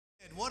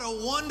What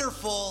a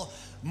wonderful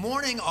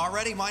morning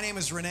already. My name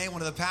is Renee, one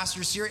of the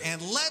pastors here,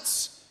 and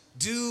let's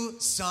do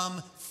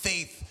some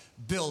faith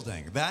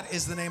building. That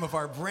is the name of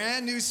our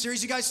brand new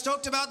series. You guys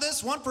stoked about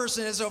this? One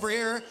person is over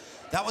here.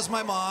 That was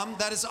my mom.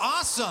 That is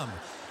awesome.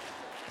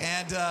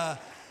 And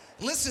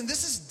listen,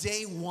 this is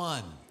day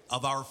one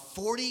of our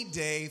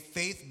 40-day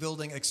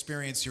faith-building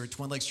experience here at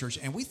Twin Lakes Church,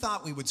 and we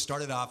thought we would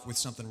start it off with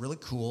something really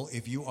cool.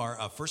 If you are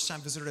a first-time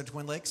visitor to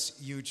Twin Lakes,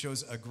 you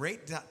chose a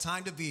great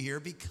time to be here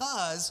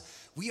because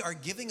we are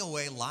giving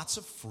away lots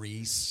of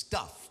free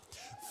stuff.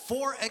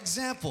 For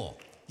example,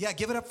 yeah,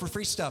 give it up for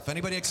free stuff.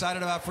 Anybody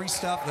excited about free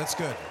stuff? That's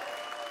good.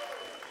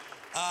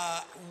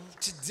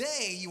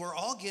 Today, you are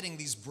all getting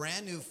these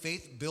brand new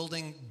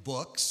faith-building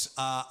books.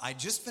 I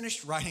just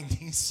finished writing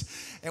these,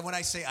 and when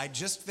I say I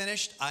just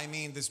finished, I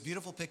mean this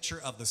beautiful picture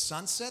of the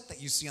sunset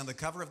that you see on the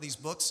cover of these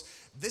books.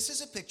 This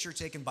is a picture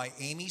taken by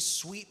Amy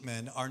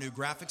Sweetman, our new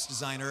graphics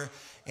designer,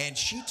 and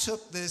she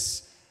took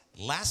this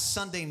last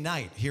Sunday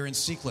night here in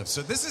Seacliff.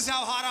 So this is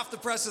how hot off the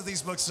press of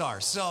these books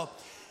are. So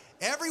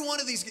every one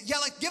of these,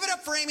 give it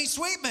up for Amy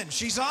Sweetman.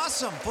 She's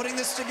awesome putting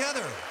this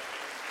together.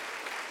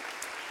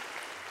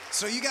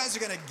 So you guys are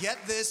going to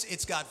get this.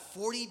 It's got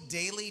 40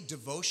 daily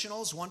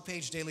devotionals,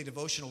 one-page daily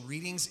devotional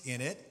readings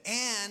in it,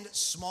 and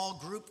small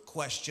group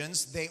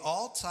questions. They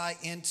all tie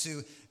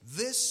into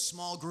this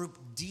small group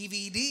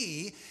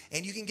DVD,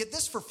 and you can get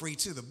this for free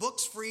too. The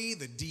book's free,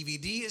 the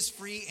DVD is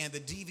free, and the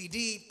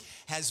DVD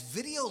has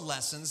video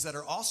lessons that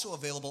are also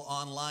available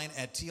online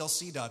at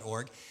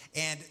tlc.org.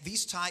 And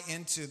these tie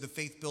into the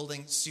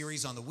faith-building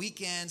series on the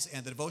weekends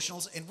and the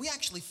devotionals. And we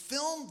actually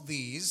filmed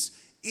these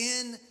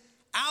in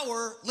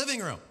our living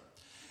room.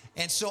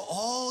 And so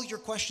all your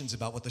questions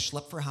about what the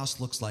Schlepfer house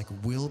looks like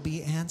will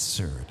be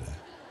answered.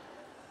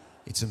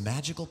 It's a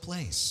magical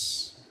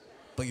place,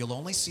 but you'll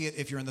only see it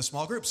if you're in the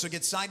small group. So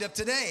get signed up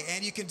today,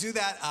 and you can do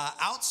that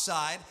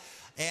outside.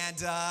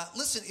 And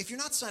listen, if you're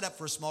not signed up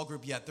for a small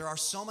group yet, there are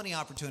so many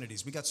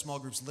opportunities. We got small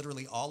groups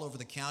literally all over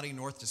the county,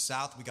 north to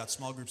south. We got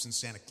small groups in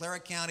Santa Clara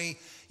County.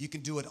 You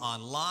can do it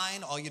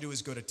online. All you do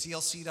is go to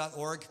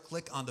tlc.org,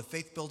 click on the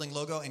Faith Building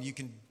logo, and you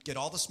can get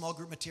all the small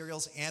group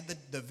materials and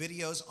the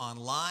videos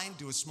online.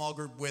 Do a small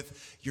group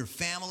with your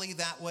family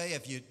that way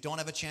if you don't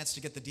have a chance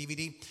to get the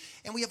DVD.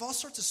 And we have all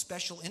sorts of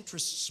special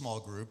interest small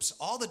groups.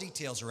 All the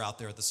details are out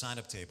there at the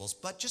sign-up tables.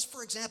 But just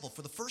for example,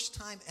 for the first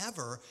time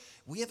ever,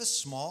 we have a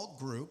small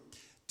group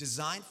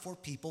designed for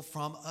people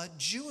from a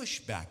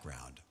Jewish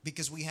background,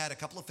 because we had a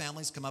couple of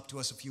families come up to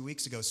us a few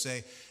weeks ago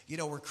say, you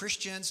know, we're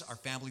Christians, our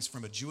family's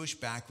from a Jewish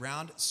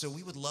background, so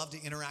we would love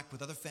to interact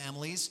with other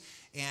families,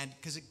 and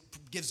because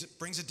it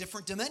brings a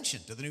different dimension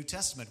to the New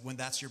Testament when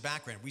that's your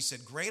background. We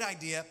said, great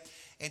idea.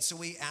 And so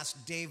we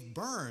asked Dave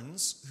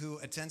Burns, who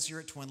attends here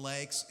at Twin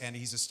Lakes, and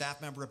he's a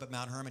staff member up at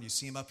Mount Hermon. You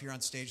see him up here on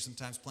stage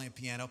sometimes playing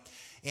piano.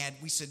 And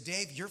we said,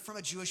 Dave, you're from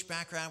a Jewish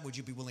background. Would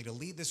you be willing to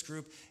lead this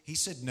group? He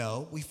said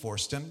no. We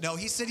forced him. No,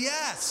 he said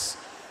yes.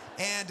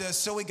 And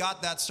so we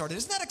got that started.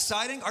 Isn't that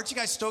exciting? Aren't you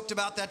guys stoked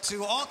about that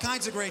too? All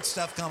kinds of great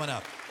stuff coming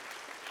up.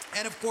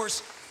 And of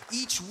course,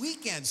 each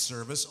weekend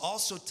service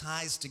also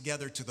ties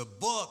together to the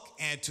book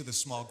and to the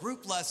small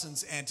group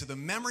lessons and to the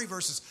memory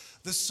verses.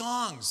 The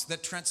songs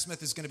that Trent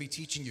Smith is going to be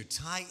teaching you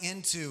tie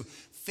into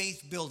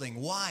faith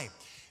building. Why?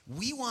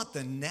 We want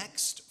the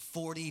next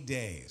 40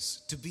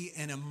 days to be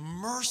an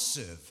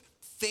immersive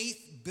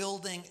faith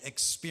building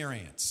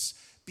experience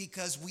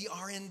because we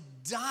are in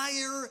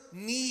dire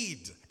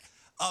need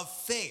of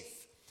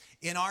faith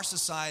in our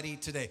society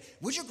today.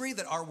 Would you agree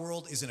that our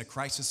world is in a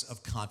crisis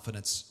of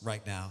confidence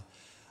right now?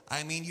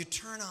 I mean, you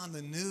turn on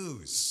the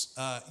news,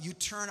 you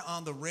turn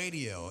on the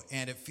radio,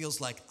 and it feels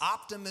like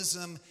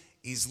optimism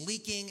is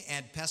leaking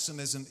and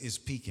pessimism is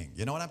peaking.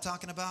 You know what I'm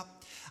talking about?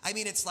 I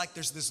mean, it's like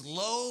there's this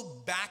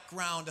low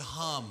background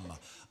hum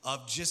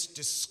of just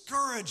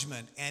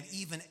discouragement and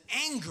even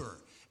anger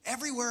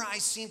everywhere I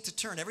seem to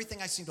turn,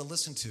 everything I seem to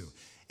listen to.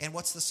 And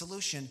what's the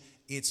solution?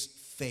 It's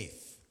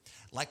faith.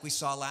 Like we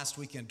saw last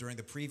weekend during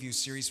the preview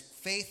series,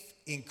 faith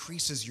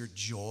increases your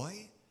joy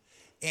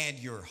and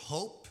your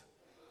hope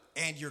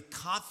and your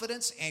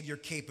confidence and your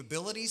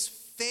capabilities.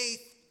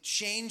 Faith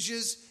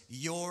changes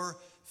your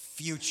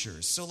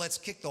future. So let's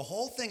kick the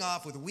whole thing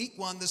off with week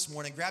one this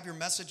morning. Grab your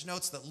message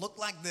notes that look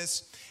like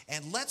this,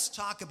 and let's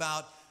talk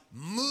about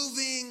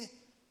moving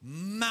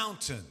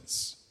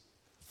mountains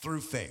through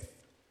faith.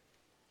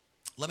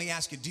 Let me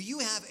ask you, do you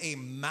have a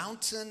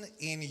mountain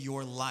in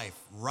your life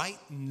right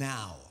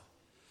now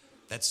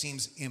that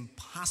seems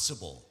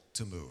impossible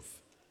to move?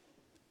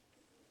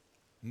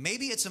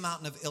 Maybe it's a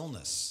mountain of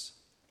illness.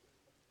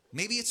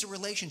 Maybe it's a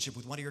relationship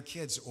with one of your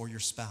kids or your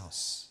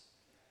spouse.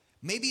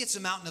 Maybe it's a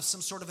mountain of some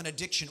sort of an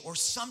addiction or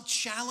some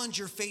challenge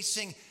you're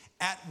facing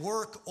at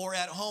work or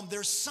at home.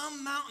 There's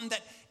some mountain that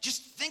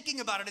just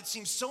thinking about it, it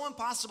seems so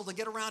impossible to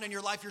get around in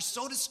your life. You're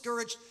so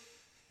discouraged.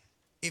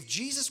 If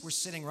Jesus were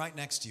sitting right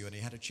next to you and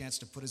he had a chance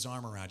to put his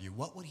arm around you,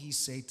 what would he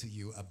say to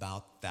you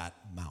about that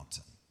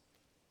mountain?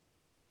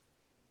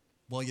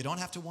 Well, you don't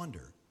have to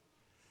wonder,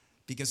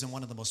 because in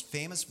one of the most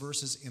famous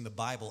verses in the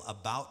Bible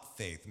about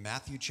faith,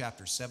 Matthew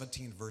chapter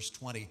 17, verse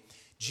 20,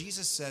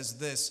 Jesus says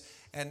this,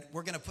 and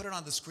we're going to put it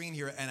on the screen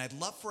here, and I'd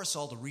love for us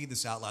all to read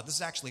this out loud. This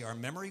is actually our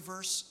memory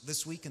verse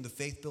this week in the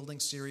Faith Building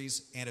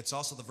series, and it's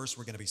also the verse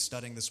we're going to be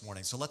studying this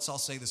morning. So let's all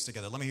say this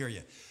together. Let me hear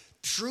you.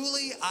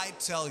 Truly I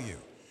tell you,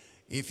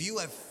 if you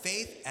have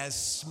faith as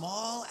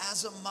small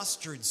as a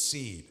mustard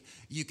seed,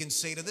 you can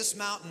say to this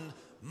mountain,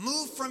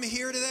 move from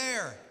here to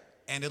there,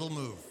 and it'll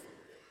move.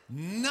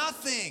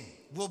 Nothing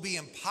will be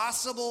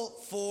impossible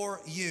for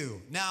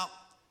you. Now,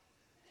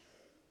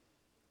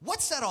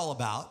 what's that all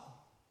about?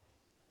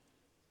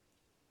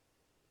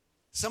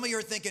 Some of you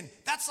are thinking,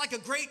 that's like a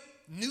great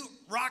Knute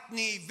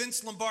Rockne,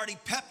 Vince Lombardi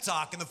pep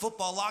talk in the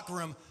football locker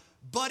room,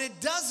 but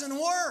it doesn't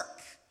work.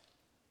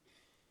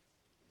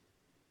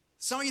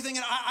 Some of you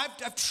thinking,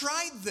 I've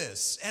tried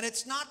this, and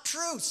it's not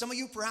true. Some of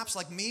you, perhaps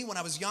like me, when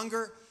I was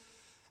younger,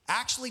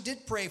 actually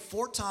did pray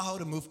for Tahoe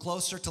to move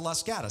closer to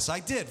Los Gatos. I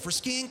did, for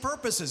skiing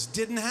purposes.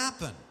 Didn't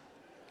happen.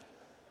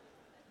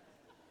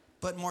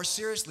 But more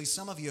seriously,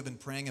 some of you have been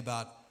praying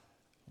about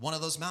one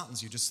of those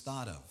mountains you just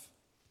thought of,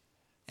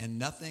 and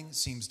nothing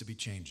seems to be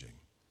changing.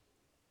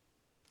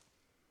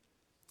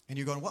 And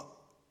you're going, what?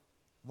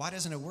 Why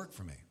doesn't it work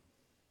for me?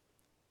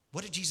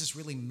 What did Jesus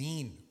really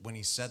mean when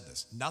he said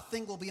this?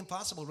 Nothing will be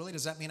impossible. Really,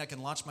 does that mean I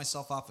can launch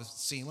myself off a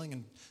ceiling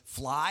and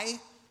fly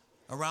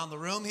around the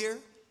room here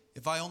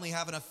if I only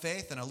have enough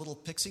faith and a little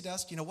pixie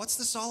dust? What's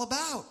this all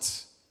about?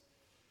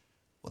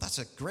 Well, that's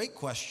a great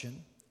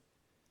question.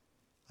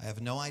 I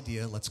have no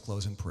idea. Let's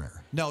close in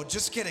prayer. No,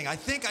 just kidding. I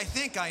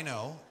think I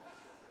know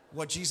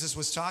what Jesus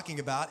was talking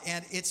about.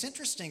 And it's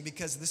interesting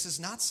because this is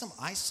not some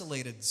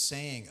isolated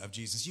saying of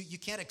Jesus. You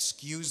can't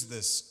excuse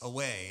this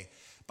away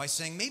by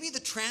saying, maybe the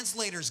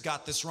translators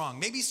got this wrong.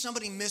 Maybe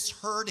somebody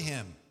misheard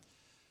him.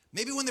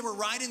 Maybe when they were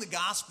writing the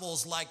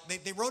Gospels,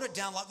 they wrote it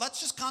down. Let's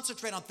just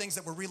concentrate on things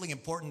that were really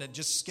important and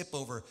just skip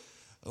over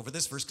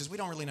this verse because we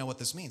don't really know what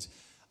this means.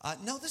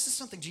 No, this is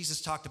something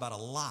Jesus talked about a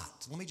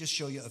lot. Let me just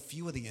show you a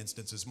few of the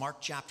instances. Mark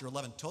chapter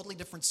 11, totally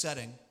different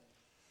setting.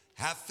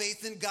 Have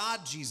faith in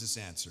God, Jesus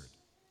answered.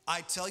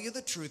 I tell you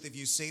the truth, if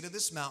you say to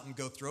this mountain,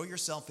 go throw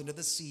yourself into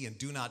the sea, and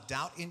do not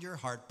doubt in your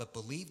heart, but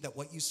believe that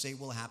what you say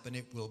will happen,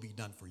 it will be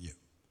done for you.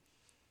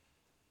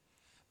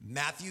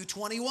 Matthew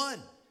 21,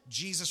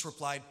 Jesus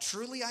replied,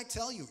 truly I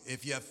tell you,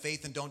 if you have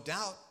faith and don't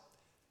doubt,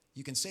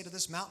 you can say to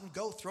this mountain,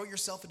 go throw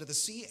yourself into the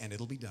sea, and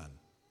it'll be done.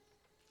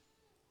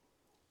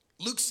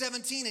 Luke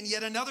 17, in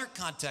yet another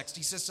context,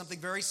 he says something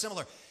very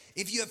similar.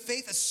 If you have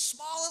faith as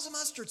small as a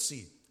mustard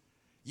seed,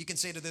 you can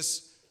say to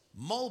this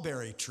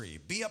mulberry tree,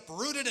 be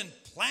uprooted and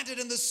planted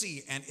in the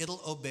sea, and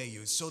it'll obey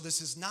you. So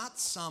this is not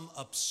some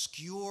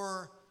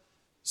obscure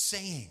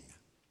saying.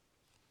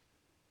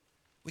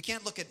 We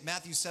can't look at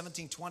Matthew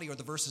 17:20 or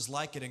the verses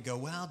like it and go,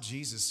 well,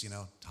 Jesus,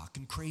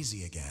 talking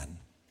crazy again.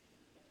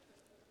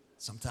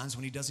 Sometimes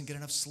when he doesn't get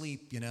enough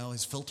sleep,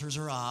 his filters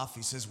are off.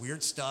 He says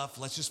weird stuff.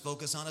 Let's just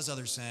focus on his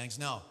other sayings.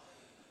 No.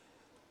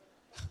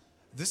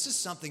 This is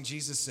something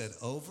Jesus said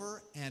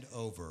over and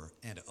over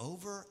and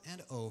over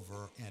and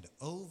over and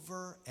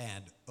over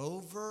and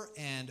over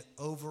and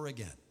over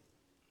again.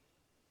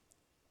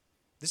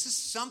 This is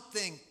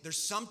something, there's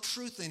some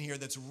truth in here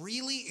that's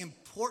really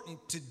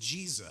important to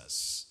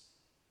Jesus,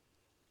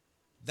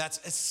 that's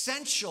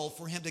essential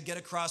for him to get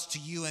across to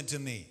you and to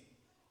me.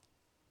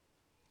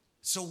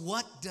 So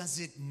what does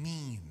it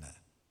mean?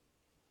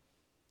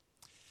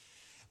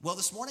 Well,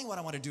 this morning what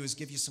I want to do is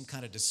give you some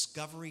kind of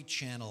Discovery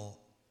Channel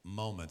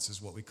moments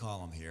is what we call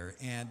them here.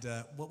 And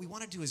what we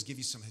want to do is give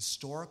you some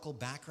historical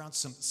background,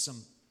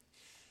 some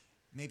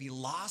maybe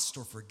lost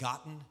or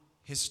forgotten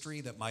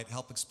history that might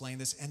help explain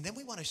this. And then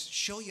we want to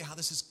show you how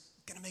this is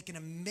going to make an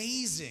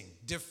amazing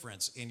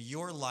difference in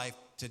your life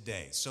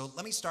today. So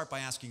let me start by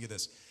asking you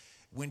this.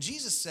 When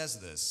Jesus says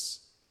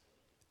this,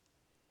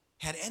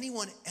 had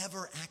anyone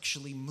ever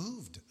actually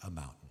moved a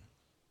mountain?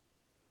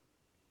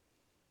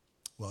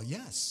 Well,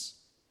 yes.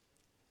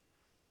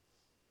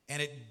 And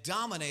it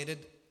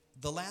dominated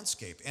the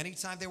landscape.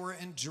 Anytime they were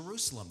in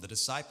Jerusalem, the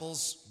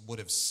disciples would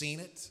have seen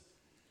it.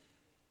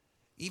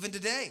 Even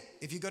today,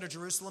 if you go to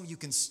Jerusalem, you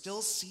can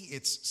still see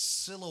its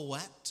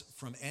silhouette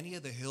from any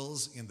of the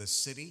hills in the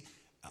city.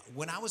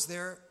 When I was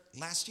there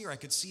last year, I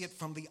could see it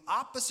from the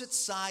opposite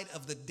side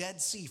of the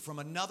Dead Sea, from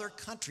another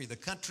country, the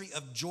country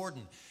of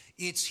Jordan.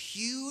 It's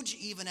huge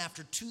even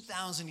after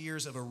 2,000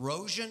 years of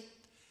erosion.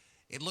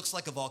 It looks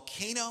like a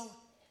volcano.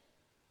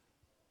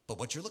 But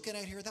what you're looking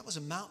at here, that was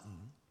a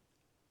mountain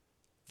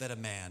that a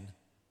man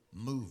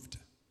moved.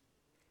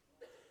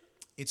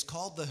 It's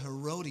called the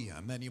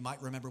Herodium, and you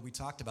might remember we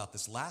talked about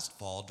this last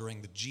fall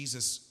during the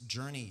Jesus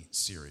Journey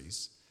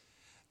series.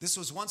 This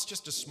was once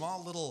just a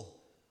small little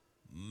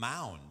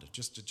mound,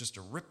 just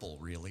a ripple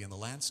really in the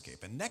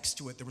landscape. And next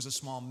to it, there was a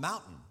small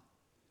mountain.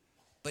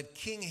 But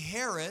King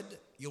Herod,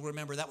 you'll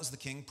remember that was the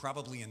king,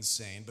 probably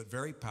insane, but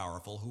very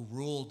powerful, who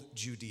ruled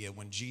Judea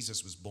when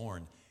Jesus was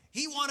born.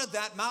 He wanted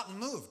that mountain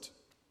moved.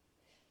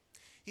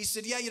 He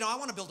said, I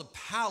want to build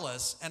a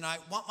palace, and I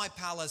want my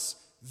palace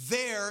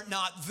there,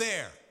 not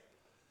there.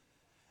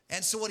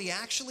 And so what he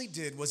actually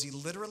did was he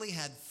literally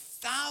had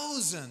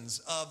thousands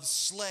of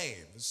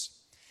slaves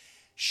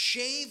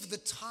shave the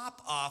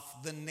top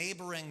off the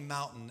neighboring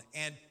mountain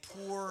and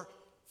pour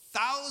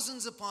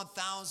thousands upon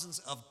thousands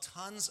of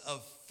tons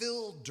of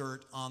fill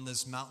dirt on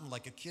this mountain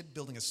like a kid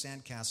building a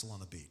sandcastle on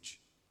the beach.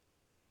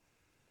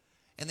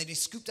 And then he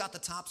scooped out the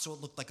top so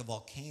it looked like a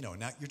volcano.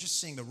 Now, you're just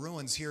seeing the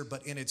ruins here,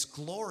 but in its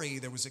glory,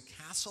 there was a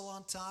castle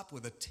on top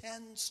with a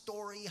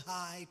 10-story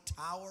high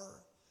tower.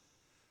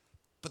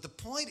 But the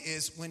point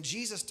is, when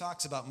Jesus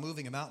talks about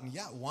moving a mountain,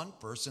 yeah, one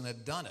person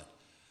had done it.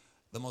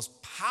 The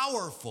most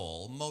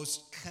powerful,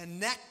 most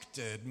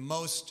connected,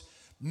 most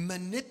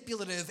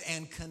manipulative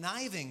and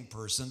conniving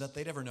person that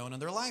they'd ever known in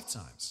their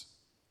lifetimes.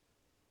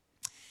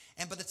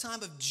 And by the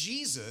time of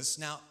Jesus,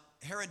 now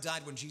Herod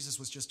died when Jesus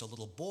was just a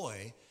little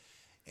boy,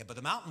 but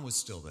the mountain was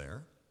still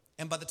there.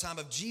 And by the time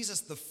of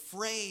Jesus, the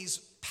phrase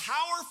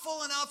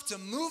powerful enough to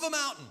move a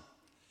mountain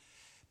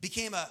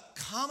became a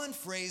common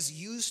phrase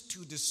used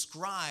to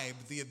describe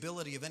the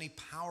ability of any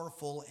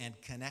powerful and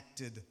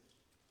connected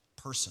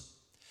person.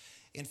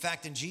 In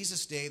fact, in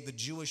Jesus' day, the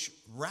Jewish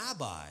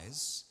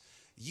rabbis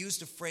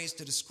used a phrase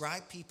to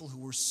describe people who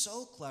were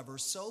so clever,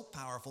 so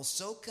powerful,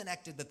 so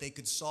connected that they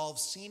could solve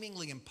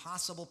seemingly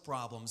impossible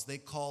problems. They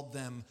called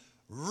them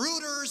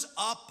rooters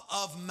up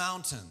of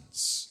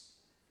mountains.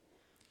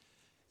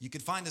 You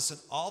could find this in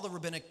all the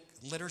rabbinic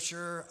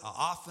literature,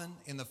 often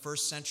in the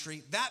first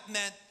century. That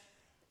meant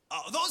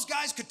those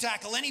guys could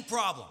tackle any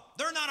problem.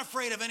 They're not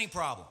afraid of any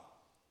problem.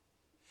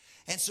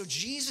 And so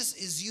Jesus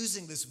is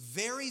using this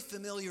very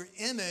familiar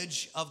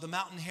image of the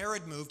mountain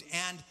Herod moved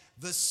and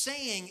the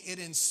saying it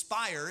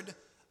inspired,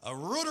 a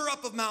rooter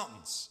up of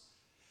mountains.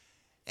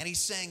 And he's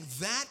saying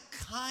that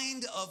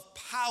kind of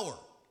power,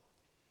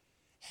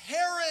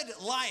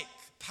 Herod-like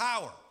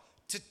power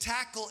to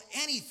tackle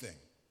anything,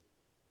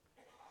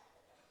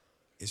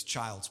 is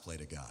child's play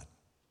to God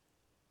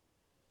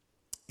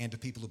and to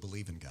people who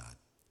believe in God.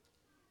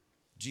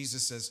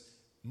 Jesus says,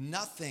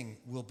 nothing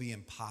will be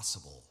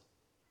impossible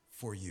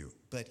for you.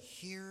 But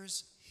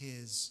here's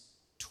his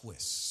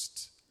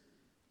twist.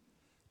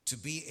 To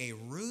be a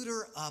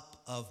rooter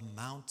up of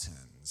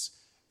mountains,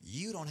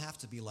 you don't have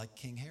to be like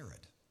King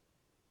Herod.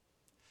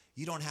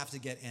 You don't have to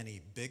get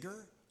any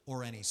bigger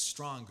or any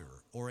stronger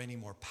or any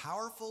more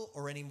powerful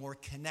or any more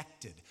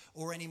connected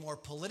or any more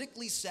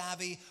politically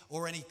savvy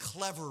or any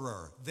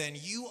cleverer than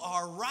you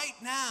are right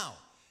now.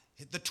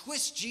 The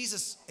twist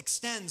Jesus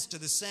extends to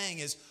the saying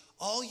is,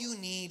 all you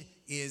need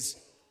is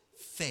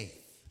faith.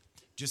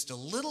 Just a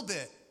little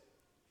bit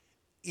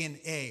in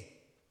a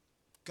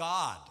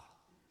God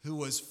who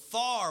was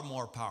far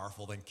more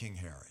powerful than King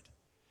Herod.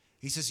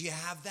 He says, you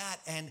have that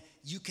and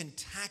you can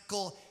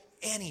tackle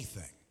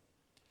anything.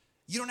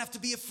 You don't have to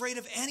be afraid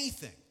of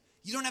anything.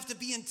 You don't have to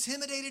be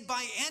intimidated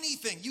by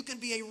anything. You can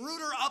be a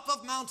rooter up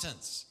of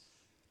mountains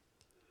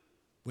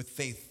with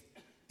faith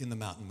in the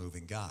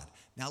mountain-moving God.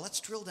 Now let's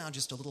drill down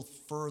just a little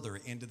further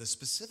into the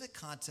specific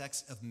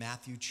context of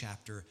Matthew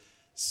chapter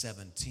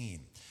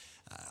 17.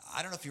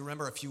 I don't know if you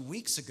remember, a few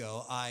weeks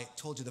ago, I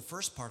told you the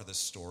first part of this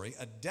story.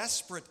 A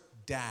desperate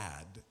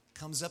dad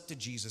comes up to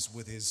Jesus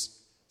with his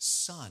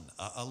son,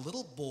 a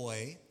little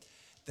boy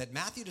that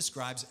Matthew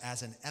describes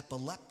as an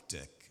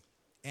epileptic.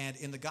 And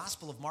in the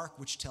Gospel of Mark,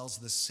 which tells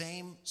the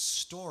same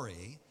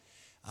story,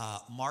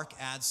 Mark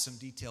adds some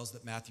details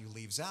that Matthew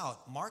leaves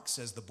out. Mark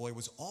says the boy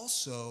was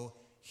also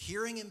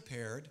hearing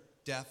impaired,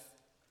 deaf,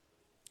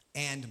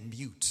 and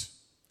mute.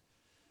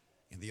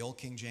 In the Old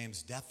King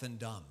James, deaf and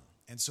dumb.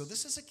 And so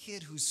this is a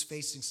kid who's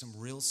facing some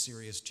real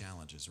serious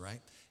challenges, right?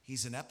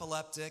 He's an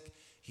epileptic,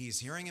 he's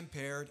hearing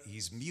impaired,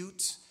 he's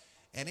mute,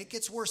 and it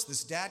gets worse.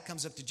 This dad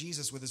comes up to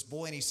Jesus with his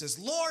boy and he says,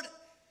 Lord,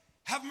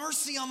 have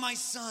mercy on my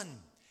son.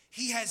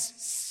 He has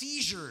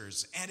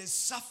seizures and is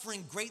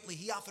suffering greatly.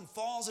 He often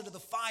falls into the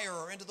fire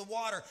or into the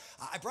water.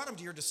 I brought him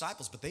to your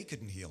disciples, but they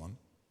couldn't heal him.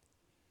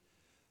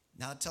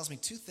 Now, it tells me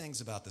two things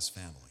about this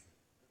family.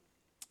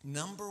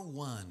 Number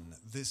one,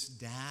 this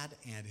dad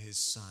and his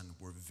son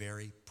were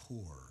very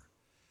poor.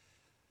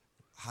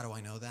 How do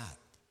I know that?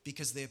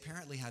 Because they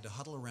apparently had to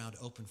huddle around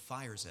open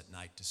fires at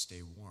night to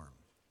stay warm.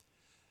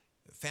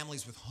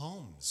 Families with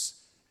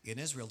homes in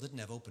Israel didn't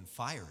have open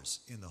fires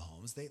in the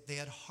homes. They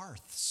had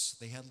hearths.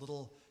 They had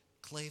little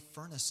clay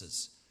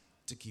furnaces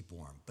to keep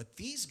warm. But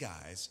these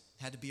guys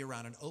had to be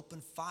around an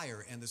open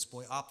fire, and this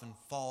boy often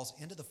falls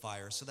into the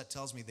fire, so that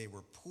tells me they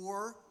were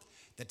poor.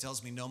 That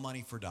tells me no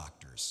money for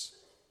doctors.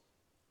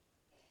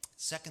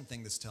 Second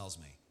thing this tells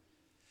me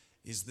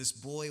is this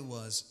boy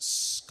was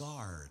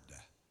scarred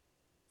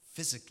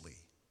physically.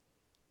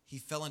 He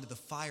fell into the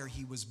fire,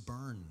 he was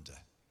burned.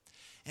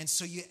 And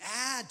so you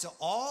add to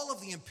all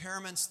of the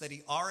impairments that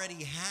he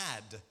already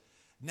had,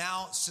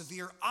 now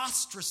severe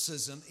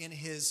ostracism in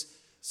his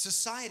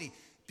society.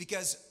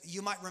 Because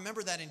you might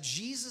remember that in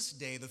Jesus'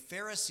 day, the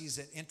Pharisees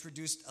had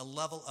introduced a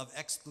level of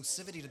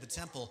exclusivity to the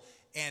temple.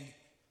 And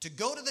to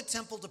go to the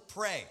temple to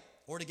pray,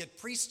 or to get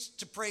priests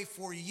to pray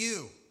for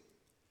you,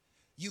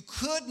 you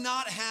could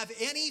not have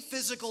any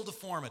physical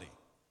deformity.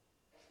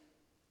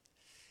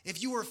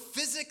 If you were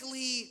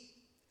physically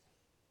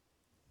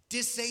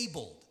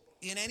disabled,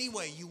 in any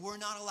way. You were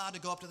not allowed to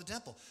go up to the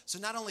temple. So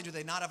not only do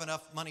they not have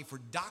enough money for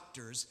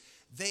doctors,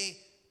 they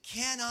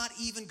cannot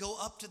even go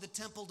up to the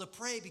temple to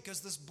pray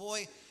because this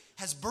boy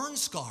has burn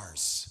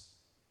scars.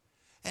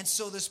 And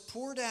so this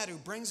poor dad who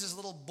brings his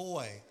little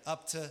boy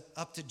up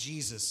to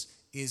Jesus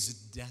is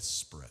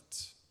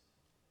desperate.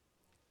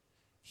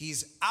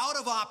 He's out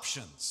of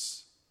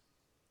options.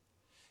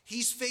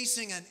 He's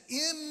facing an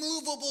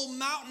immovable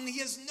mountain. He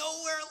has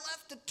nowhere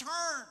left to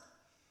turn.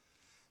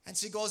 And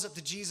so he goes up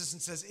to Jesus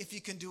and says, if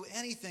you can do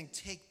anything,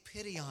 take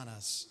pity on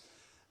us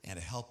and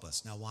help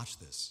us. Now watch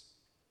this.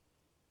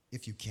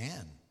 If you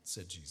can,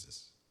 said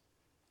Jesus,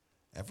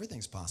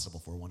 everything's possible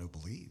for one who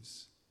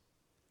believes.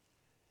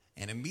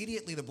 And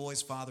immediately the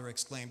boy's father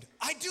exclaimed,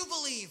 I do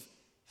believe.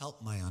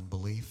 Help my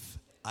unbelief.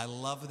 I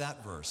love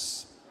that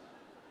verse.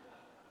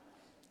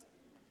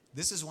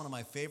 This is one of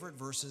my favorite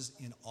verses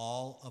in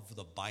all of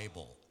the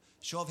Bible.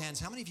 Show of hands,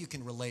 how many of you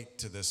can relate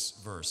to this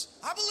verse?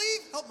 I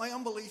believe, help my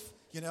unbelief,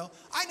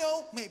 I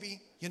know,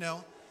 maybe,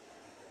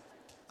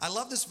 I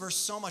love this verse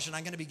so much, and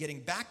I'm going to be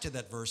getting back to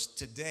that verse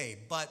today.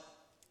 But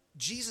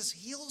Jesus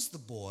heals the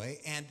boy,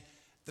 and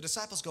the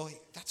disciples go, hey,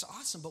 that's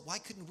awesome, but why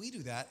couldn't we do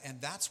that? And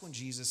that's when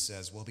Jesus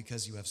says, well,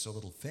 because you have so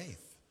little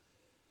faith.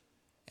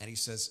 And he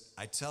says,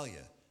 I tell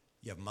you,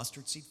 you have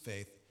mustard seed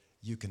faith,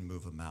 you can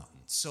move a mountain.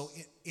 So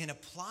in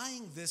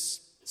applying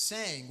this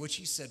saying, which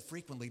he said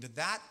frequently, to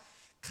that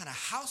kind of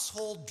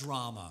household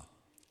drama,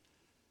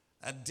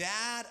 a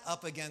dad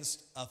up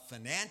against a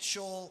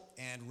financial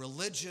and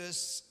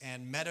religious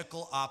and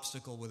medical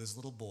obstacle with his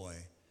little boy,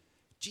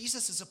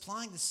 Jesus is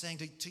applying this saying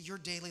to your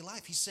daily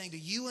life. He's saying to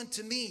you and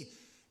to me,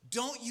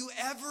 don't you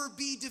ever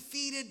be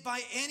defeated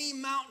by any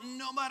mountain,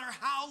 no matter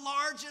how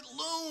large it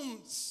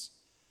looms.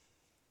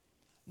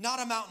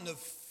 Not a mountain of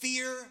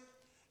fear,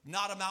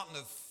 not a mountain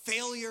of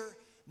failure,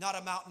 not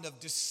a mountain of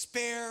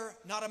despair,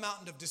 not a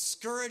mountain of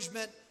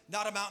discouragement,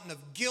 not a mountain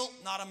of guilt,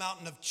 not a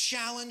mountain of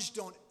challenge.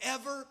 Don't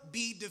ever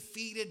be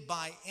defeated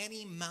by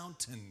any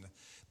mountain,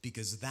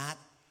 because that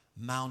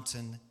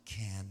mountain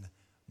can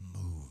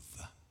move.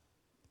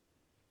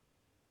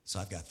 So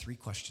I've got 3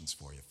 questions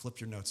for you. Flip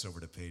your notes over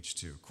to page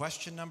 2.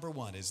 Question number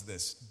 1 is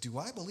this: do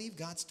I believe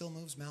God still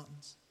moves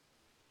mountains?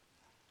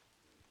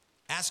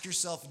 Ask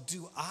yourself,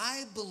 do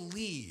I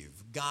believe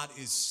God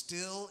is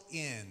still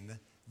in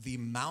the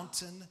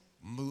mountain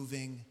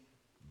moving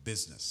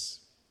business?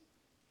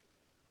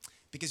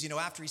 Because,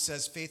 after he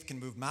says faith can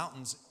move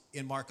mountains,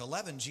 in Mark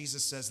 11,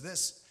 Jesus says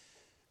this: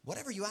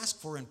 whatever you ask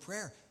for in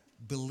prayer,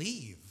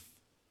 believe.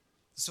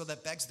 So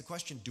that begs the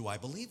question, do I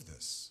believe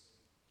this?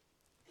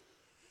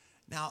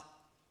 Now,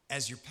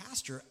 as your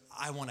pastor,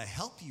 I want to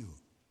help you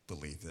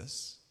believe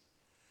this.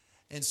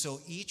 And so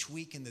each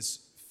week in this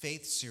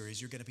faith series,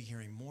 you're going to be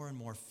hearing more and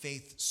more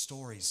faith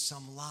stories,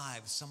 some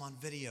live, some on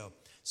video,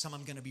 some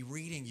I'm going to be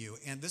reading you.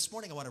 And this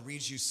morning I want to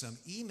read you some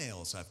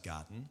emails I've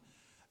gotten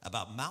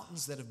about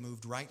mountains that have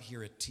moved right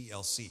here at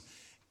TLC.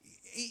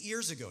 8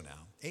 years ago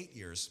now, 8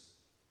 years,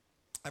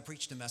 I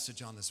preached a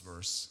message on this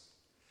verse.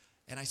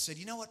 And I said,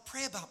 you know what,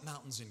 pray about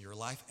mountains in your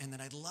life, and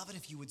then I'd love it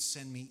if you would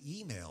send me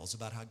emails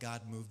about how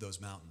God moved those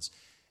mountains.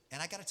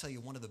 And I got to tell you,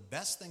 one of the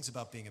best things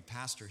about being a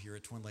pastor here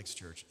at Twin Lakes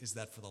Church is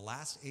that for the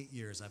last 8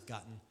 years, I've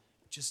gotten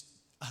just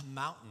a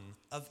mountain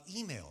of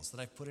emails that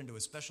I've put into a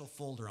special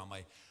folder on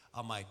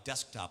my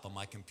desktop, on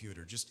my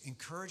computer, just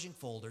encouraging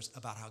folders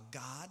about how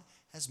God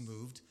has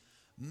moved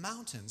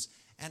mountains.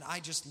 And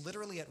I just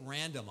literally at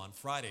random on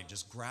Friday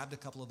just grabbed a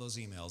couple of those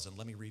emails, and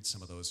let me read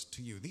some of those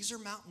to you. These are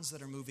mountains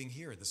that are moving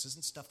here. This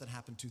isn't stuff that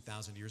happened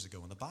 2,000 years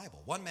ago in the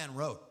Bible. One man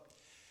wrote,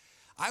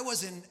 I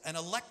was in an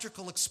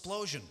electrical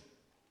explosion.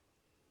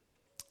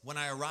 When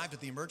I arrived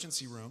at the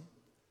emergency room,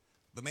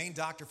 the main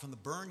doctor from the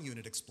burn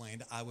unit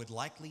explained I would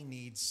likely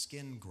need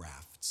skin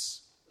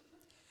grafts.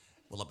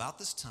 Well, about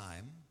this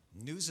time,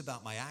 news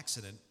about my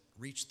accident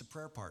reached the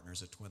prayer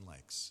partners at Twin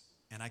Lakes.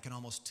 And I can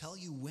almost tell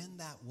you when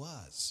that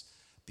was,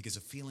 because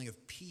a feeling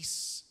of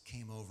peace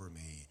came over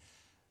me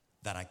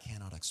that I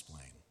cannot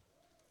explain.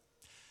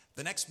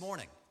 The next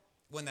morning,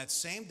 when that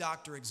same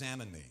doctor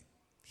examined me,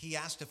 he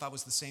asked if I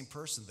was the same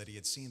person that he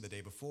had seen the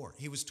day before.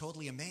 He was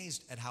totally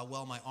amazed at how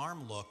well my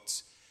arm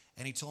looked,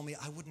 and he told me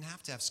I wouldn't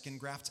have to have skin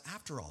grafts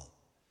after all.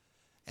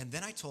 And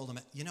then I told him,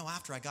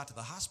 after I got to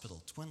the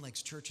hospital, Twin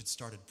Lakes Church had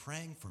started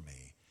praying for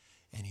me,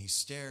 and he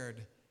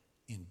stared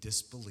in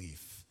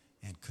disbelief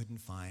and couldn't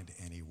find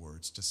any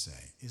words to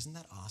say. Isn't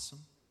that awesome?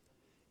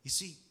 You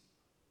see,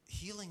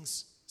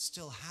 healings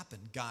still happen.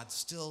 God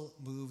still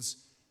moves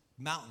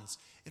mountains.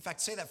 In fact,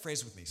 say that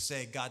phrase with me.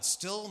 Say, God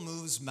still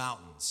moves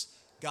mountains.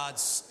 God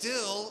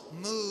still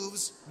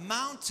moves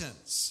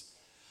mountains.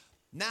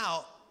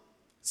 Now,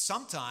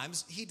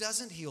 sometimes he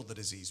doesn't heal the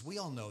disease. We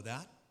all know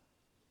that.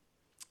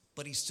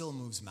 But he still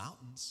moves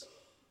mountains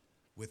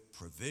with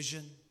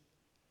provision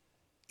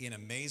in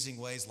amazing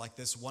ways. Like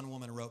this one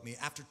woman wrote me,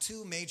 after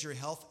 2 major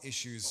health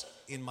issues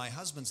in my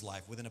husband's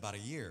life within about a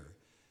year,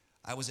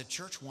 I was at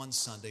church one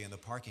Sunday in the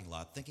parking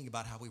lot thinking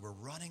about how we were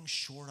running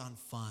short on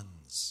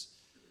funds.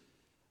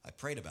 I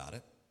prayed about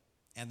it,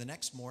 and the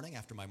next morning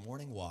after my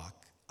morning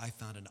walk, I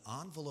found an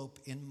envelope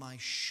in my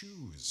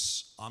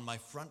shoes on my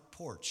front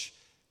porch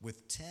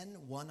with 10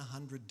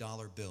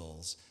 $100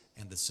 bills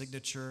and the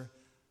signature,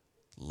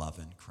 Love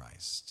in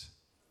Christ.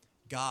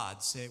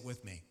 God, say it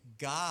with me,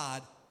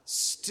 God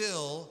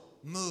still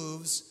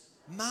moves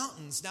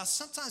mountains. Now,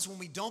 sometimes when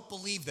we don't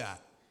believe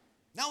that,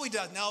 no, he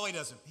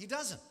doesn't. He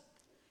doesn't.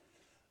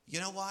 You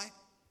know why?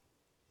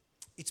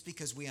 It's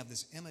because we have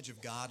this image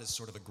of God as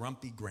sort of a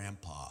grumpy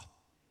grandpa.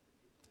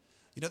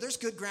 You know, there's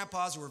good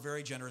grandpas who are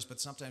very generous,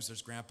 but sometimes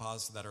there's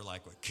grandpas that are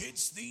like, well,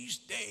 kids these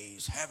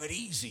days have it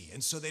easy,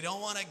 and so they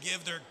don't want to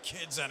give their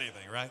kids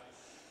anything, right?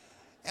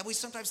 And we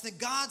sometimes think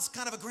God's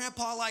kind of a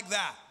grandpa like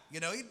that. You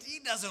know, he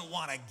doesn't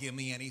want to give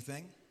me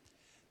anything.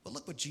 But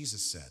look what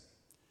Jesus said.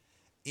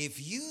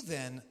 If you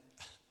then,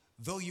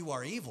 though you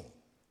are evil,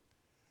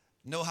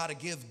 know how to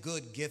give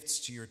good gifts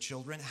to your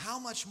children, how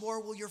much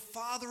more will your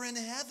Father in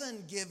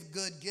heaven give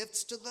good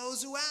gifts to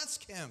those who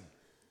ask him?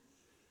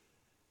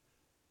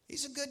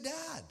 He's a good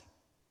dad.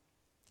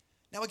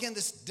 Now again,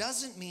 this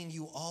doesn't mean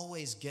you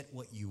always get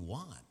what you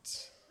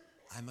want.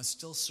 I must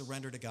still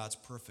surrender to God's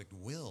perfect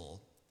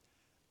will.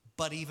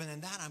 But even in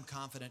that, I'm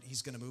confident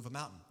he's going to move a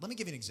mountain. Let me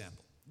give you an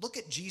example. Look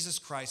at Jesus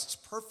Christ's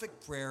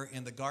perfect prayer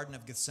in the Garden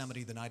of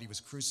Gethsemane the night he was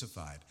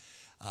crucified.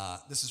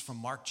 This is from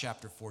Mark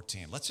chapter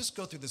 14. Let's just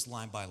go through this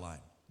line by line.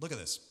 Look at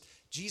this.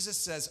 Jesus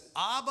says,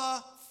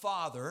 Abba,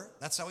 Father.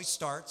 That's how he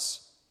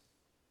starts.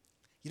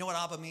 You know what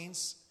Abba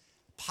means?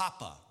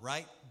 Papa,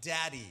 right?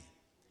 Daddy.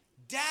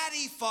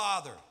 Daddy,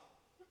 Father.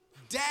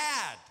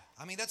 Dad.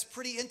 I mean, that's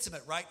pretty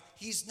intimate, right?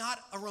 He's not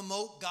a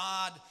remote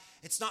God.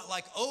 It's not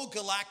like, oh,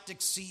 galactic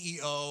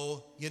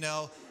CEO, you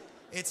know.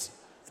 It's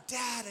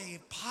Daddy,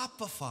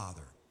 Papa,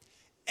 Father.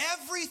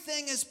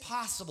 Everything is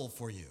possible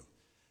for you.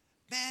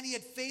 Man, he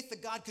had faith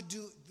that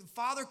the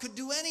Father could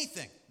do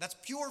anything. That's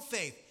pure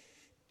faith.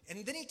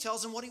 And then he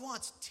tells him what he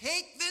wants.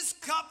 Take this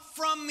cup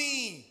from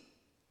me.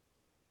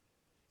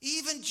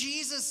 Even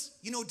Jesus,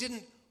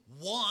 didn't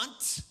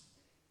want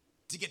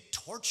to get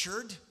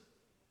tortured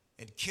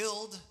and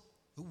killed.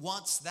 Who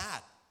wants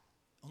that?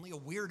 Only a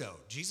weirdo.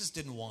 Jesus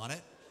didn't want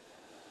it.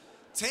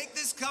 Take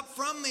this cup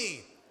from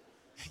me.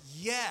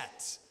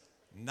 Yet,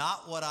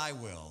 not what I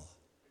will,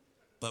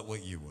 but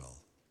what you will.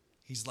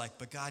 He's like,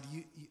 but God,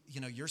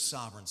 you're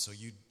sovereign, so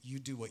you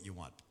do what you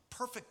want.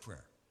 Perfect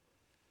prayer.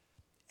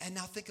 And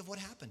now think of what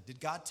happened.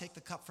 Did God take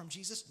the cup from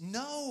Jesus?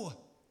 No.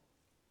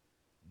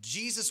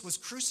 Jesus was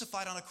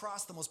crucified on a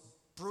cross, the most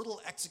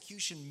brutal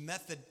execution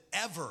method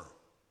ever.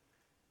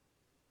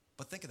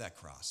 But think of that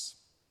cross.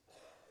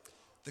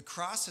 The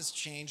cross has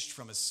changed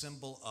from a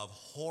symbol of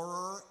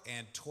horror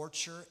and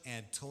torture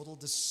and total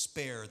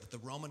despair that the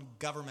Roman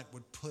government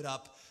would put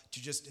up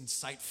to just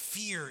incite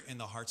fear in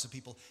the hearts of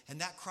people.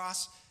 And that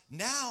cross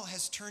now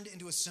has turned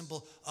into a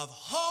symbol of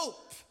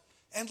hope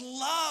and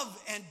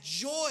love and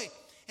joy.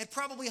 And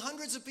probably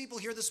hundreds of people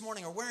here this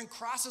morning are wearing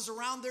crosses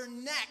around their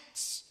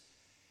necks.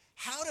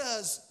 How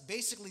does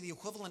basically the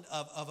equivalent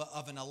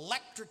of an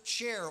electric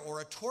chair or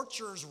a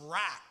torturer's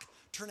rack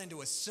turn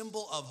into a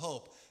symbol of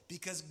hope?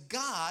 Because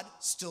God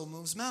still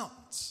moves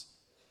mountains.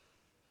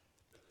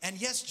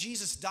 And yes,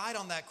 Jesus died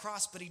on that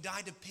cross, but he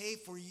died to pay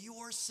for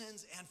your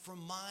sins and for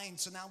mine.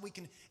 So now we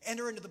can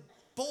enter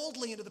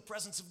boldly into the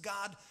presence of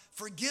God,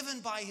 forgiven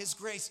by his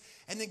grace.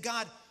 And then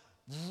God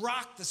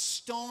rocked the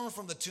stone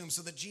from the tomb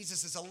so that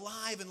Jesus is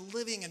alive and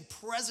living and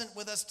present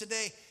with us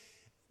today.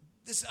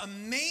 This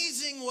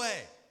amazing way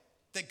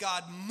that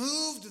God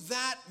moved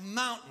that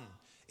mountain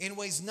in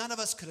ways none of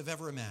us could have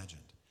ever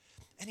imagined.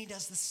 And he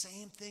does the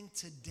same thing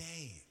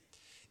today.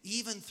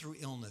 Even through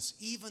illness,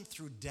 even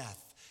through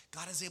death,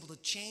 God is able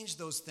to change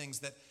those things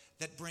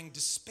that bring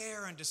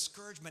despair and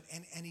discouragement,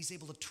 and he's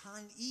able to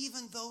turn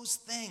even those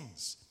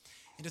things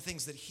into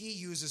things that he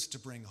uses to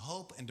bring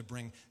hope and to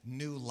bring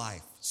new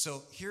life.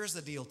 So here's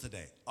the deal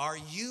today. Are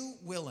you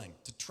willing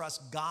to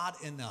trust God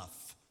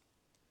enough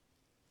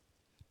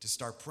to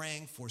start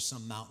praying for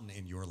some mountain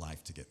in your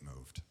life to get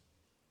moved?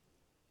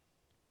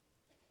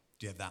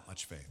 Do you have that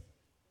much faith?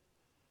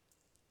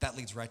 That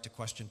leads right to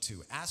question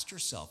 2. Ask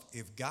yourself,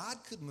 if God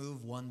could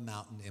move one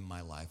mountain in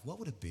my life, what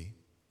would it be?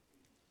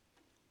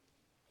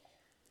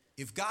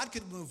 If God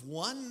could move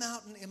one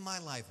mountain in my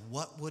life,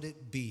 what would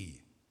it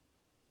be?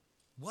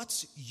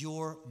 What's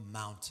your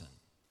mountain?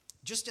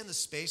 Just in the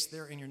space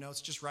there in your notes,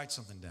 just write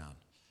something down.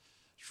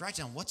 Just write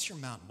down, what's your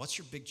mountain? What's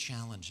your big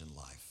challenge in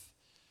life?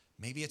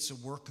 Maybe it's a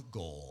work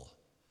goal.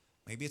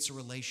 Maybe it's a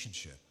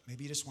relationship.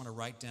 Maybe you just want to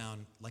write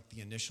down like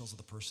the initials of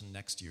the person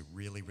next to you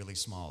really, really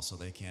small so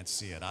they can't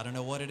see it. I don't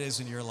know what it is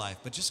in your life,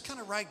 but just kind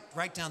of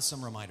write down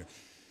some reminder.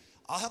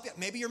 I'll help you.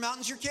 Maybe your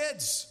mountain's your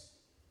kids.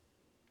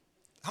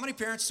 How many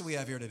parents do we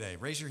have here today?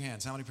 Raise your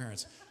hands. How many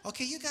parents?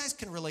 Okay, you guys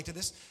can relate to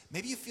this.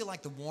 Maybe you feel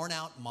like the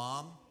worn-out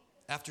mom.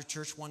 After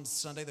church one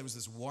Sunday, there was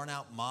this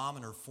worn-out mom,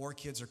 and her 4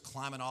 kids are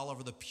climbing all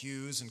over the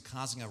pews and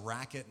causing a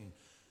racket, and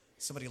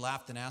somebody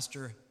laughed and asked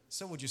her,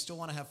 so would you still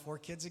want to have 4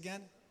 kids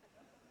again?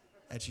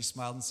 And she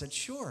smiled and said,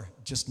 sure,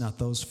 just not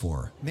those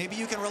 4. Maybe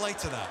you can relate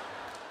to that.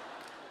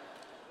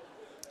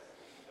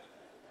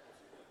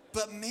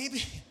 But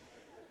maybe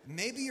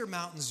your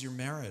mountain's your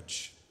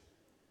marriage.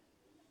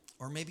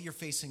 Or maybe you're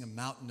facing a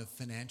mountain of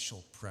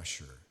financial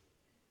pressure.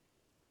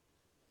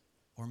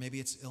 Or maybe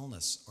it's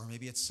illness, or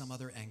maybe it's some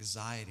other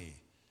anxiety,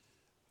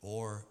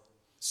 or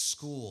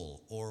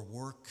school, or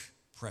work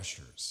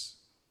pressures.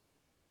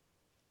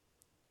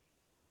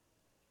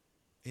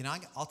 You know,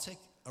 I'll take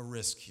a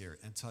risk here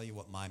and tell you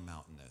what my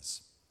mountain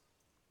is.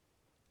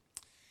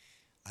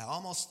 I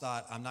almost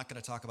thought I'm not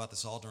going to talk about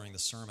this all during the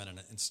sermon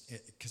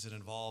because it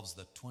involves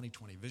the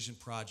 2020 Vision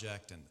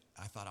Project, and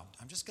I thought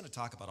I'm just going to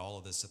talk about all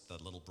of this at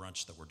the little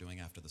brunch that we're doing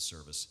after the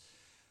service.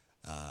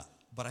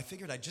 But I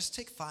figured I'd just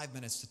take 5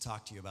 minutes to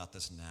talk to you about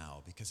this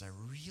now because I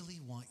really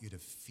want you to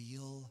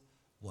feel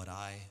what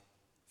I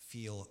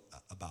feel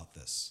about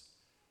this.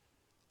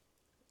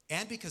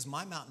 And because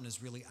my mountain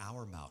is really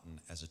our mountain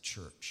as a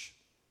church.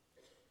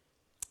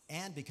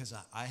 And because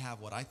I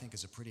have what I think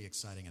is a pretty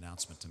exciting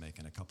announcement to make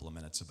in a couple of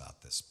minutes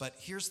about this. But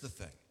here's the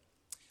thing.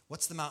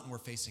 What's the mountain we're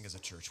facing as a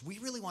church? We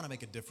really want to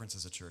make a difference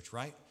as a church,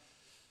 right?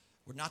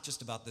 We're not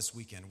just about this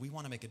weekend. We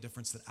want to make a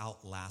difference that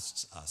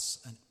outlasts us,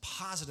 a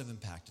positive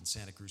impact in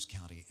Santa Cruz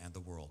County and the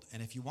world.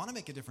 And if you want to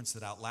make a difference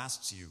that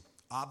outlasts you,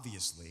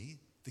 obviously,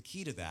 the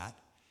key to that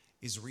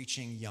is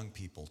reaching young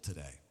people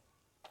today.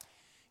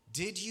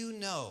 Did you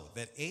know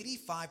that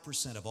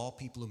 85% of all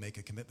people who make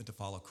a commitment to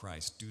follow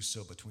Christ do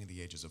so between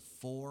the ages of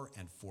 4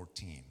 and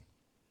 14?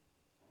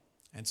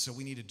 And so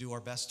we need to do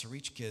our best to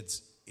reach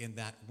kids in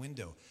that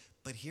window.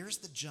 But here's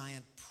the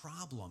giant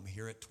problem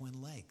here at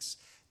Twin Lakes.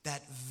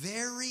 That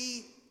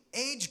very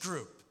age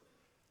group,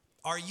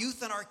 our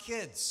youth and our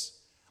kids,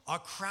 are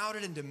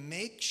crowded into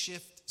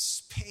makeshift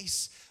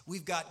space.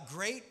 We've got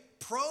great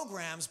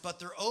programs, but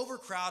they're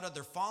overcrowded.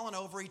 They're falling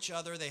over each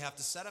other. They have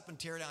to set up and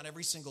tear down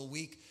every single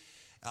week.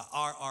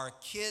 Our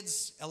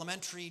kids,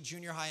 elementary,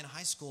 junior high, and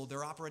high school,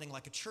 they're operating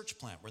like a church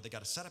plant where they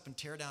got to set up and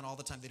tear down all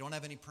the time. They don't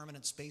have any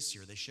permanent space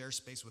here. They share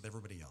space with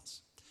everybody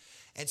else.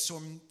 And so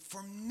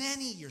for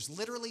many years,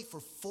 literally for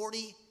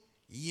 40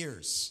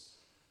 years,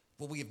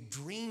 what we have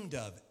dreamed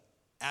of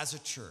as a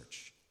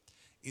church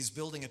is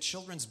building a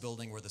children's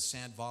building where the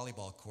sand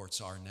volleyball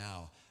courts are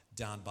now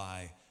down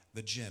by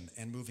the gym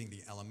and moving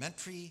the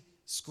elementary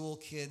school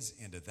kids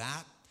into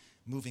that,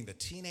 moving the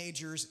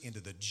teenagers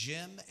into the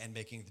gym and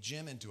making the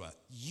gym into a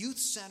youth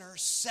center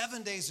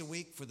 7 days a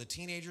week for the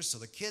teenagers so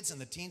the kids and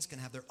the teens can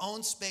have their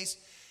own space.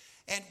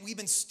 And we've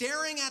been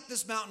staring at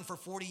this mountain for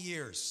 40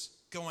 years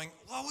going,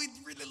 well, we'd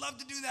really love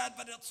to do that,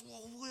 but it's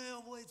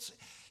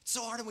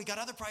so hard and we got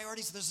other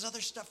priorities. There's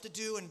other stuff to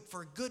do, and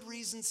for good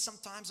reasons,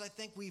 sometimes I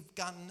think we've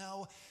gotten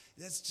no,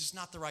 that's just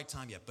not the right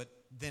time yet. But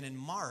then in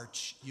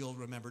March, you'll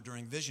remember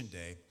during Vision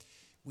Day,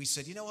 we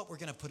said, you know what, we're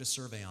going to put a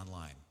survey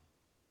online.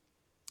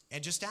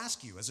 And just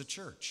ask you as a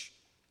church,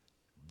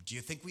 do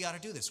you think we ought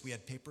to do this? We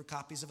had paper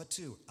copies of it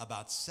too.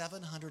 About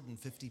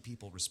 750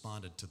 people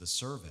responded to the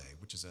survey,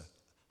 which is a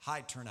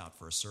high turnout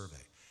for a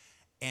survey.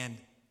 And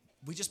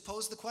we just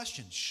posed the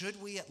question,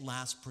 should we at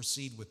last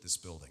proceed with this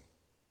building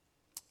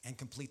and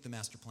complete the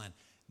master plan?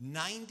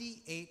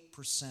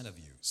 98% of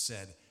you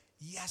said,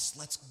 yes,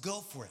 let's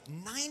go for it.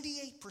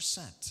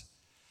 98%.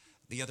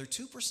 The other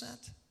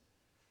 2%,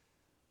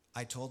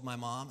 I told my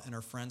mom and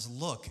her friends,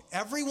 look,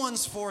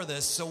 everyone's for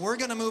this, so we're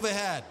going to move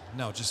ahead.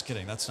 No, just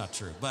kidding. That's not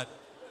true. But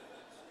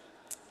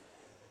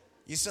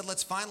you said,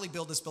 let's finally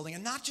build this building.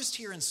 And not just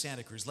here in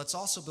Santa Cruz. Let's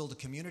also build a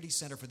community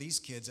center for these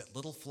kids at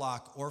Little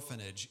Flock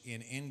Orphanage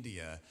in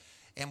India.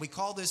 And we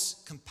call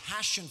this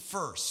Compassion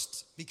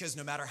First, because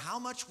no matter how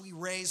much we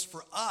raise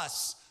for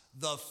us,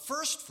 the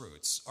first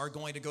fruits are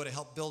going to go to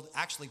help build,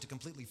 actually to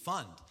completely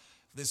fund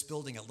this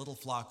building at Little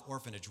Flock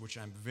Orphanage, which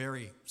I'm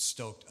very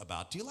stoked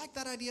about. Do you like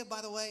that idea,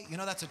 by the way? You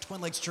know, that's a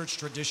Twin Lakes Church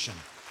tradition.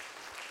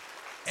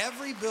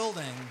 Every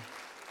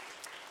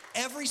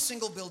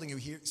single building you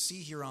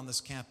see here on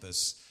this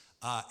campus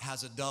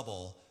has a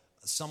double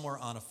somewhere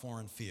on a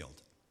foreign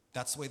field.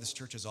 That's the way this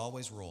church has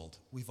always rolled.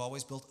 We've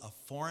always built a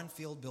foreign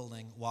field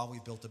building while we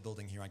built a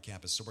building here on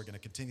campus, so we're going to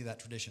continue that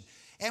tradition.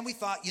 And we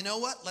thought, you know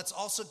what? Let's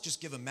also just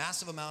give a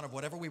massive amount of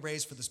whatever we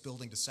raise for this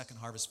building to Second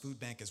Harvest Food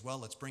Bank as well.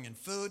 Let's bring in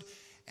food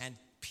and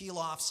peel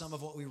off some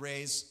of what we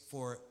raise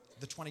for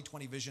the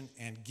 2020 Vision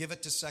and give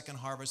it to Second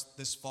Harvest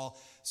this fall.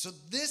 So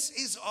this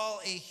is all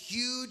a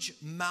huge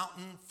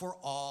mountain for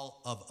all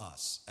of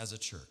us as a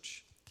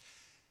church.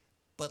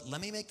 But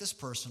let me make this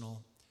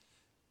personal,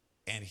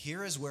 and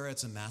here is where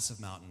it's a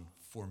massive mountain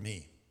for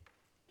me.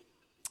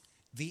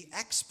 The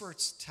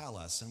experts tell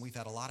us, and we've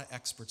had a lot of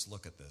experts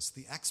look at this,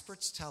 the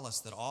experts tell us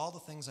that all the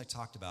things I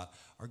talked about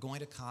are going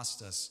to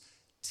cost us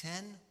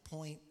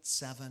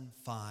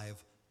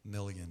 $10.75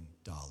 million.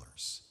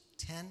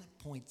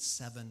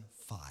 10.75.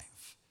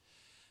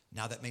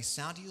 Now that may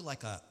sound to you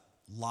like a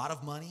lot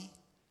of money,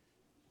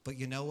 but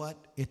you know what?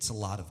 It's a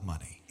lot of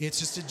money. It's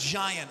just a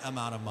giant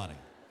amount of money.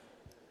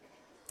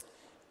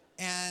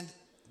 And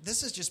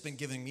this has just been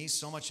giving me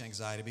so much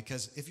anxiety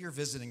because if you're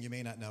visiting, you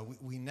may not know,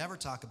 we never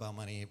talk about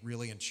money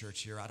really in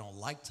church here. I don't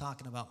like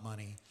talking about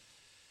money.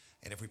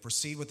 And if we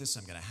proceed with this,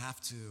 I'm going to have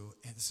to.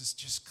 And this is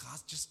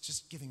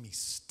just giving me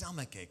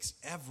stomach aches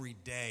every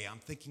day. I'm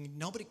thinking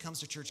nobody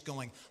comes to church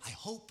going, I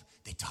hope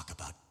they talk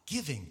about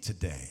giving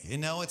today.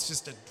 It's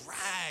just a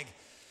drag.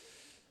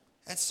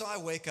 And so I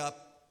wake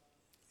up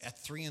at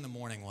 3 a.m.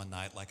 one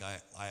night, like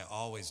I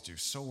always do,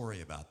 so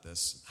worry about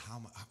this.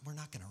 We're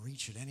not going to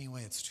reach it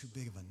anyway. It's too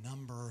big of a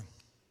number.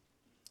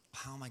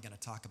 How am I going to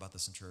talk about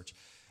this in church?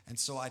 And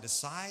so I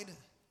decide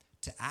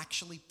to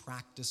actually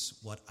practice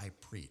what I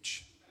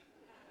preach.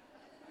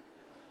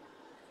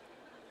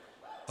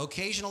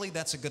 Occasionally,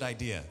 that's a good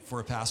idea for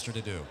a pastor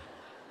to do.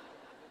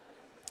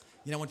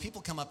 When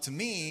people come up to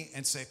me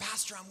and say,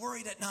 Pastor, I'm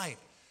worried at night,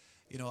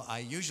 I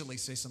usually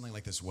say something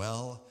like this,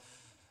 well,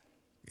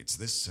 it's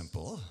this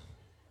simple.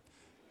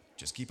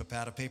 Just keep a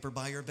pad of paper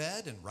by your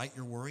bed and write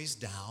your worries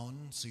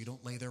down so you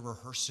don't lay there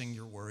rehearsing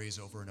your worries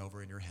over and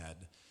over in your head.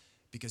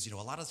 Because, a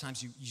lot of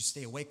times you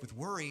stay awake with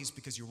worries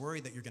because you're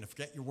worried that you're going to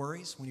forget your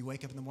worries when you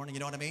wake up in the morning. You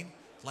know what I mean?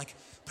 Like,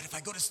 but if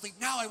I go to sleep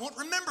now, I won't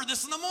remember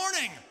this in the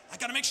morning. I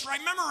got to make sure I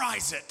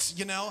memorize it,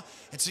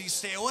 And so you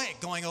stay awake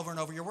going over and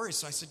over your worries.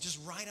 So I said, just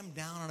write them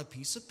down on a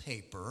piece of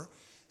paper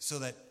so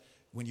that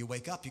when you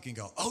wake up, you can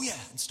go, oh yeah,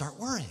 and start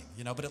worrying,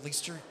 but at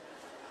least you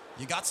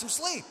got some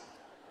sleep.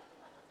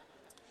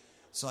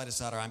 So I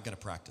decided I'm going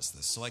to practice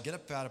this. So I get a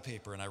pad of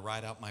paper and I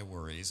write out my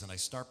worries, and I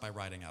start by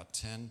writing out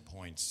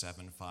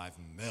 10.75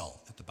 mil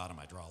at the bottom.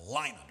 I draw a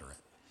line under it.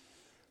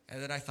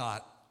 And then I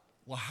thought,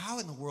 well, how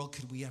in the world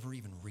could we ever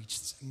even reach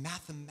this?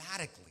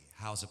 Mathematically,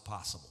 how is it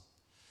possible?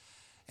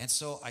 And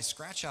so I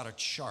scratch out a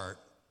chart,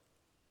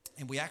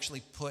 and we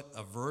actually put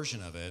a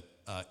version of it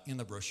in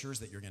the brochures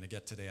that you're going to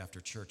get today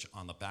after church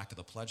on the back of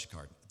the pledge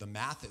card. The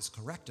math is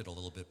corrected a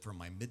little bit from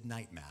my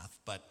midnight math,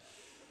 but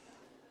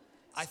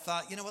I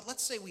thought,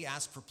 let's say we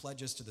ask for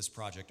pledges to this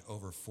project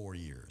over 4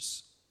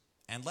 years.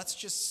 And let's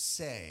just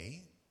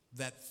say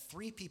that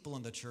 3 people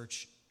in the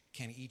church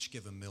can each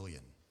give $1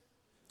 million.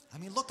 I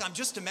mean, look, I'm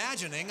just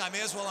imagining. I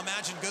may as well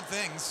imagine good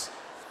things.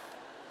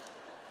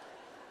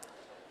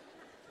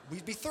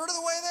 We'd be third of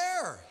the way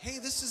there. Hey,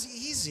 this is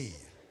easy.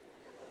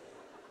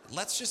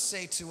 Let's just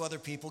say 2 other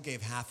people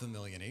gave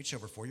 $500,000 each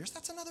over 4 years.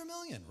 That's another $1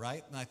 million,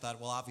 right? And I thought,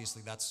 well,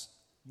 obviously that's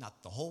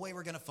not the whole way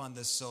we're going to fund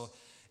this. So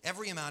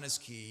every amount is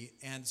key,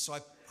 and so I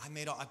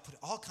put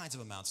all kinds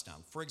of amounts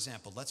down. For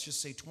example, let's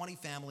just say 20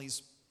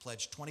 families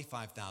pledged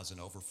 $25,000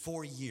 over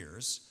 4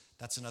 years.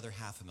 That's another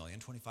 $500,000,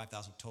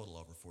 $25,000 total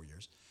over 4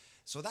 years.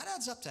 So that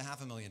adds up to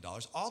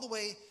 $500,000, all the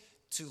way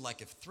to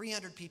like if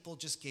 300 people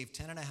just gave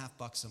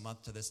 $10.50 a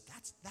month to this.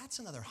 That's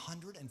another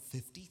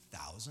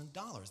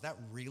 $150,000. That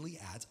really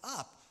adds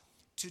up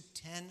to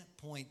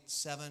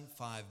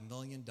 $10.75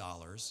 million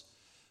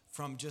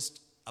from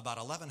just about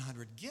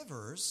 1,100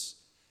 givers.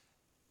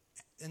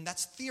 And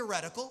that's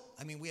theoretical.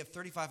 I mean, we have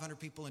 3,500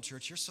 people in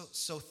church here,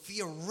 so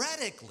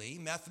theoretically,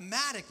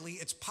 mathematically,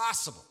 it's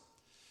possible.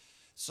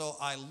 So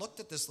I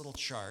looked at this little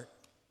chart,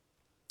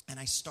 and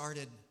I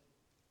started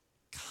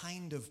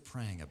kind of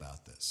praying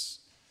about this.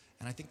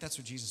 And I think that's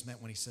what Jesus meant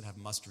when he said have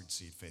mustard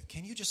seed faith.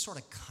 Can you just sort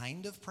of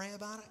kind of pray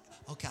about it?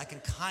 Okay, I can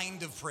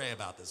kind of pray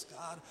about this.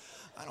 God,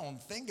 I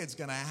don't think it's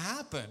going to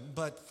happen,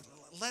 but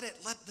let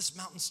this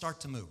mountain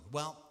start to move.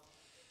 Well,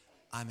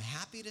 I'm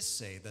happy to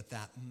say that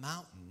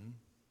mountain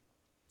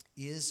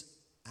is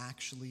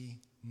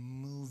actually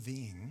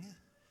moving,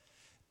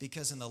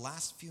 because in the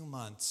last few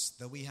months,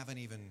 though we haven't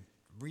even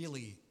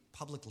really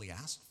publicly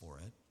asked for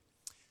it,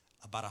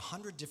 about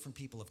 100 different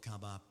people have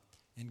come up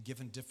and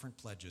given different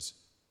pledges,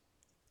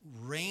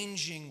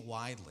 ranging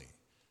widely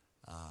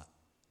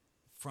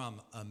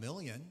from $1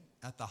 million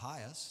at the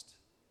highest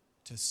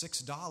to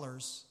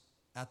 $6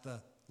 at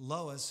the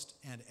lowest,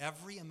 and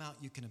every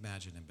amount you can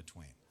imagine in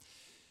between.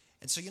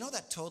 And so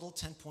that total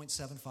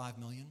 $10.75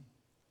 million?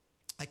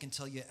 I can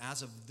tell you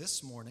as of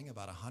this morning,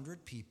 about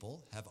 100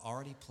 people have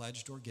already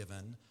pledged or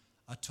given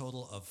a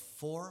total of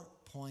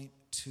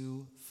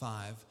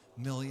 $4.25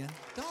 million.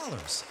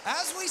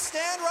 As we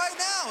stand right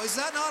now, is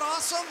that not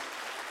awesome?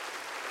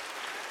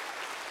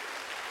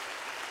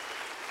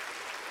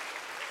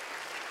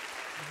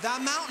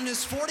 That mountain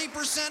is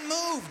 40%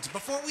 moved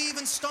before we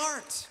even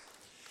start.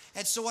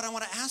 And so what I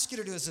want to ask you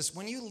to do is this.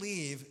 When you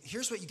leave,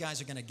 here's what you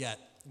guys are going to get.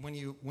 When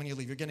you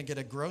leave, you're going to get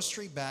a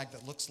grocery bag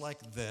that looks like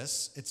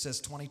this. It says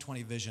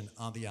 2020 Vision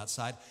on the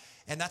outside.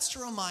 And that's to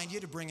remind you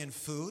to bring in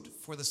food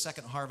for the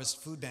Second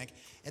Harvest Food Bank.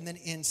 And then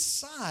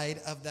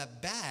inside of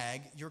that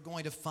bag, you're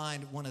going to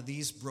find one of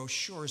these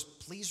brochures.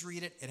 Please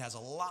read it. It has a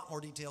lot more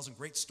details and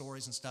great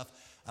stories and stuff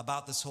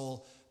about this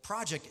whole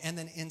project. And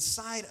then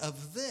inside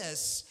of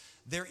this,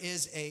 there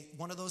is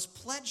one of those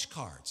pledge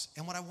cards.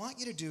 And what I want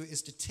you to do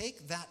is to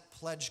take that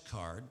pledge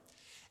card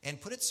and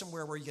put it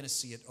somewhere where you're going to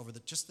see it over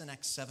just the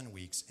next 7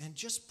 weeks, and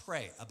just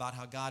pray about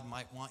how God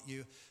might want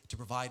you to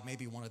provide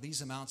maybe one of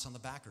these amounts on the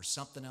back or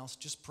something else.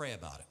 Just pray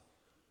about it.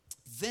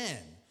 Then,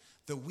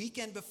 the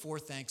weekend before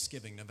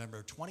Thanksgiving,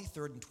 November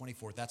 23rd and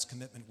 24th, that's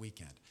Commitment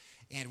Weekend.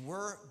 And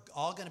we're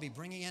all going to be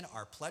bringing in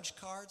our pledge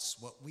cards,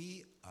 what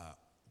we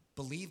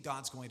believe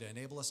God's going to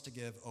enable us to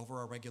give over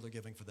our regular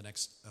giving for the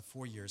next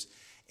 4 years.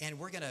 And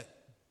we're going to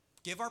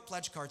give our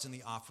pledge cards in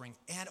the offering,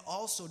 and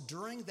also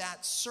during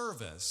that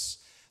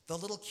service, the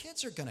little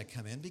kids are going to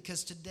come in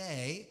because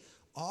today,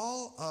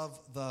 all of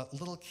the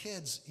little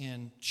kids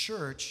in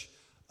church,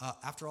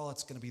 after all,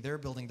 it's going to be their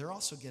building, they're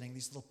also getting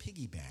these little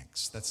piggy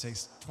banks that say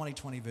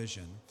 2020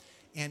 Vision.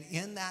 And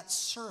in that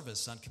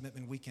service on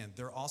Commitment Weekend,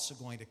 they're also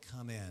going to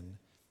come in.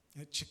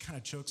 It kind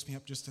of chokes me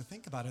up just to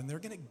think about it. And they're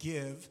going to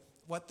give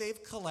what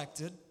they've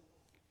collected,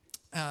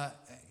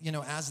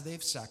 as they've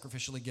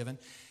sacrificially given.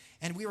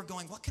 And we were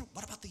going,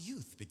 what about the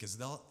youth? Because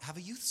they'll have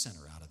a youth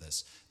center out of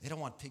this. They don't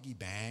want piggy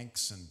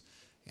banks,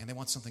 and they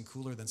want something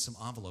cooler than some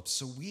envelopes.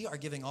 So we are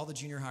giving all the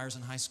junior hires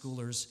and high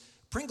schoolers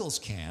Pringles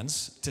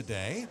cans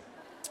today,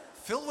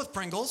 filled with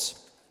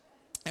Pringles.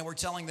 And we're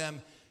telling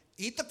them,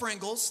 eat the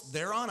Pringles,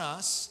 they're on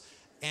us,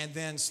 and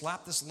then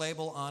slap this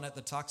label on it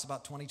that talks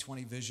about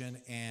 2020 Vision,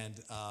 and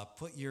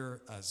put your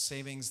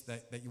savings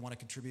that you want to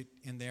contribute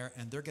in there.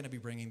 And they're going to be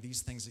bringing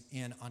these things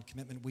in on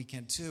Commitment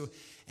Weekend too.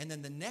 And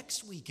then the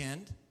next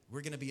weekend,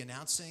 we're going to be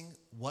announcing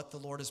what the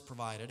Lord has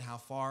provided, how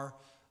far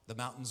the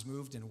mountains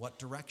moved, in what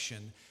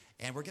direction.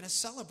 And we're going to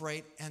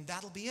celebrate, and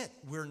that'll be it.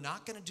 We're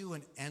not going to do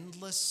an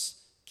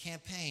endless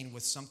campaign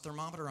with some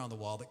thermometer on the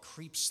wall that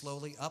creeps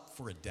slowly up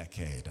for a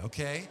decade,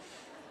 okay?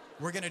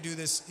 We're going to do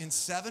this in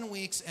 7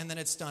 weeks, and then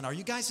it's done. Are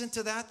you guys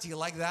into that? Do you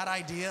like that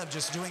idea of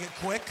just doing it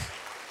quick?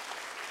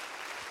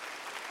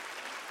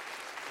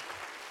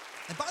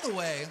 And by the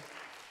way,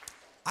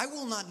 I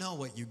will not know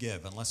what you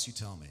give unless you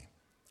tell me.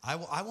 I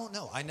won't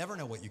know. I never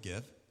know what you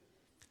give.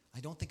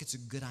 I don't think it's a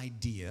good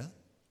idea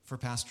for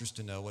pastors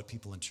to know what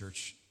people in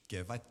church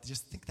give. I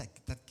just think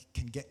that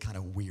can get kind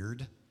of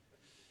weird.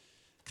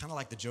 Kind of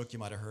like the joke you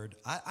might have heard.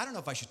 I don't know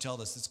if I should tell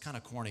this. It's kind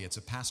of corny. It's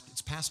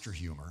pastor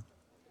humor.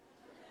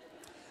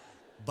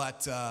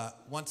 But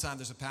one time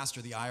there's a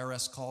pastor, the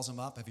IRS calls him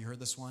up. Have you heard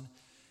this one?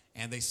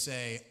 And they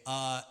say,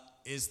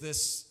 is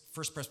this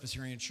First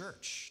Presbyterian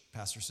Church?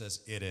 Pastor says,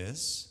 it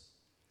is.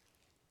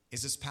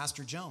 Is this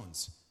Pastor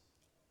Jones?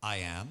 I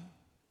am.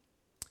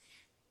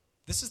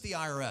 This is the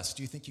IRS.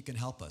 Do you think you can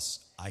help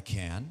us? I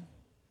can.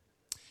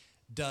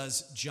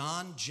 Does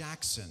John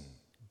Jackson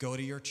go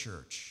to your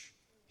church?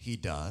 He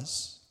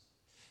does.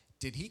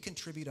 Did he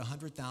contribute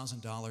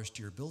 $100,000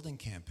 to your building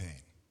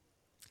campaign?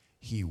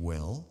 He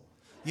will.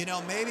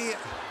 Maybe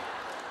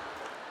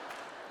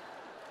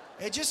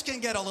it just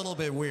can get a little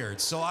bit weird,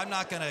 so I'm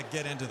not going to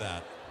get into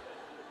that.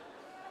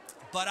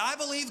 But I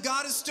believe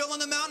God is still in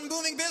the mountain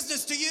moving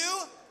business. Do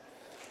you?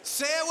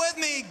 Say it with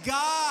me.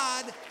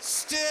 God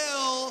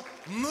still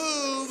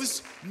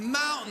moves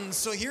mountains.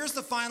 So here's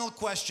the final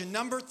question.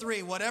 Number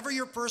 3, whatever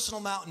your personal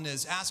mountain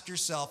is, ask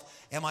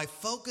yourself, am I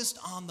focused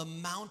on the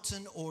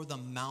mountain or the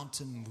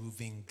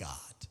mountain-moving God?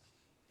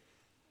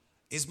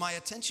 Is my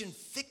attention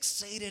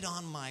fixated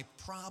on my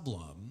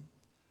problem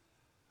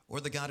or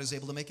the God who's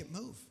able to make it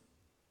move?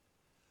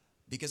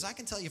 Because I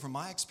can tell you from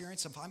my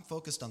experience, if I'm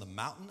focused on the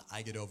mountain,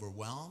 I get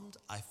overwhelmed,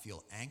 I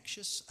feel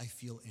anxious, I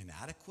feel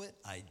inadequate,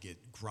 I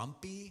get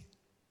grumpy,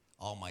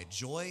 all my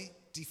joy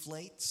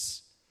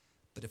deflates.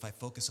 But if I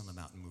focus on the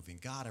mountain-moving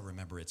God, I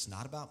remember it's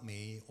not about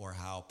me or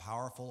how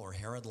powerful or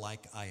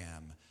Herod-like I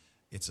am.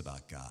 It's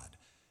about God.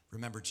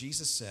 Remember,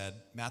 Jesus said,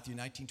 Matthew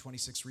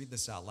 19:26, read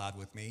this out loud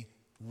with me,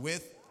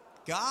 with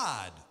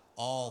God,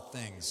 all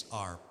things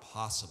are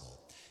possible.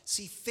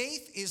 See,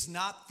 faith is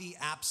not the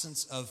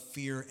absence of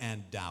fear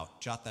and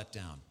doubt. Jot that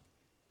down.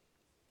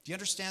 Do you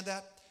understand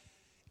that?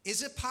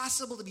 Is it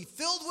possible to be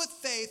filled with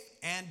faith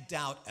and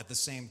doubt at the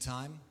same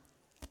time?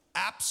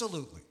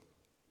 Absolutely.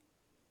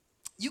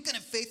 You can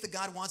have faith that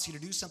God wants you to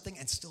do something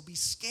and still be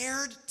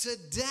scared to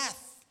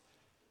death.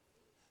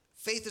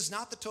 Faith is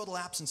not the total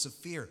absence of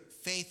fear.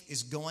 Faith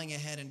is going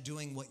ahead and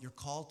doing what you're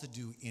called to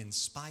do in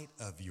spite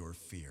of your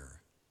fear.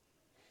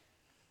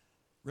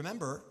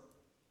 Remember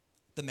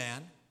the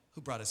man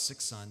who brought his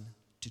sick son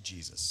to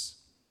Jesus.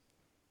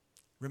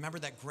 Remember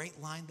that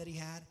great line that he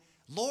had?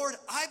 Lord,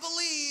 I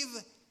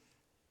believe.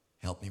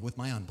 Help me with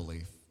my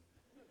unbelief.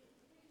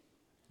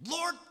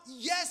 Lord,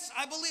 yes,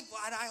 I believe,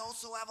 but I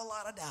also have a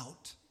lot of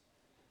doubt.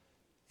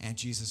 And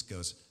Jesus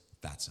goes,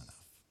 that's enough.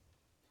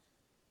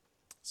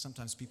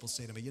 Sometimes people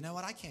say to me, you know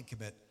what, I can't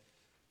commit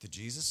to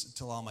Jesus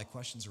until all my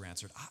questions are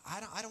answered.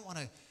 I don't want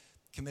to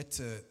commit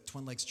to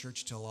Twin Lakes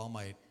Church till all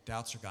my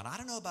doubts are gone. I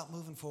don't know about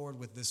moving forward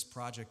with this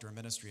project or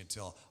ministry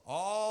until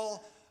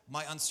all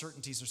my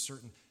uncertainties are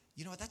certain.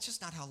 You know what? That's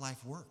just not how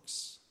life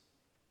works.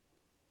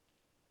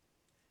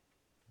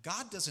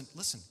 God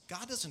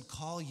doesn't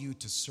call you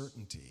to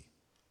certainty.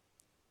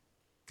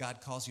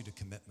 God calls you to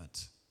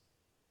commitment.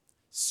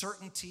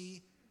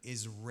 Certainty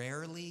is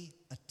rarely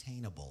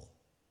attainable,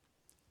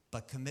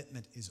 but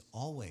commitment is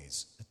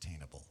always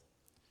attainable.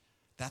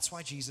 That's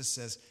why Jesus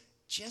says,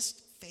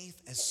 just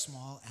faith as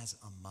small as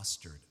a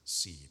mustard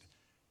seed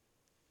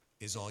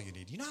is all you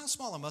need. You know how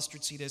small a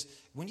mustard seed is?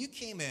 When you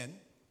came in,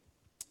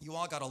 you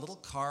all got a little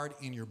card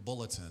in your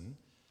bulletin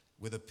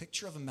with a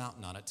picture of a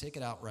mountain on it. Take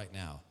it out right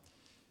now.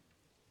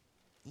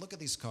 Look at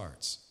these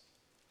cards.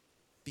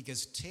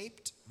 Because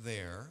taped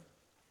there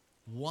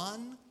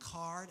one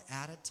card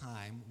at a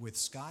time with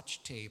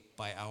Scotch tape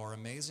by our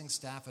amazing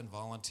staff and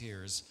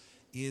volunteers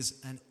is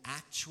an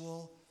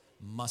actual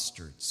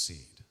mustard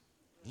seed.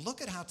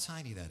 Look at how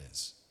tiny that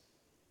is.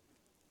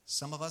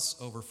 Some of us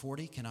over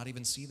 40 cannot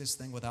even see this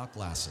thing without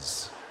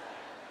glasses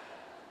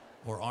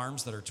or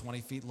arms that are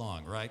 20 feet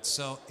long, right?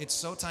 So it's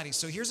so tiny.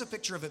 So here's a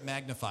picture of it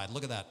magnified.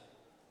 Look at that.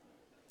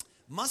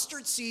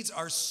 Mustard seeds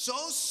are so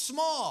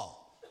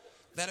small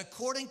that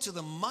according to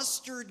the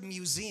Mustard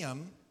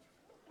Museum,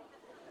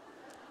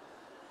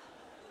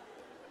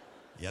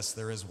 yes,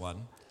 there is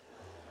one,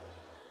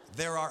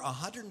 there are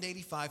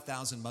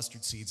 185,000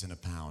 mustard seeds in a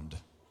pound.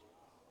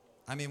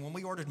 I mean, when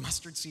we ordered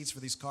mustard seeds for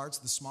these cards,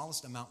 the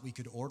smallest amount we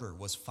could order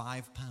was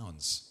 5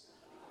 pounds.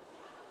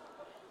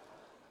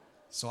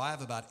 So I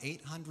have about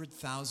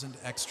 800,000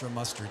 extra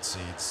mustard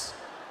seeds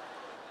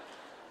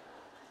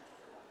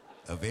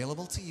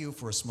available to you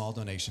for a small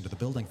donation to the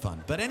building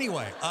fund. But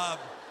anyway,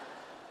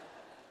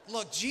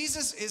 look,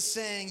 Jesus is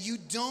saying you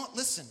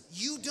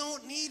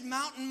don't need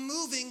mountain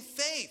moving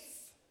faith.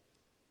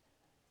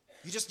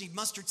 You just need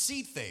mustard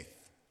seed faith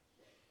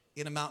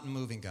in a mountain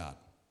moving God.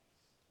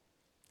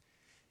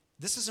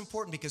 This is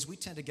important because we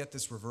tend to get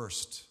this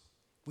reversed.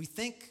 We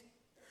think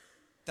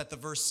that the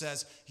verse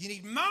says you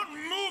need mountain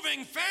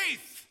moving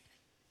faith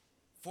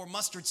for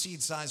mustard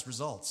seed sized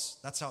results.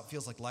 That's how it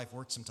feels like life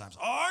works sometimes.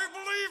 I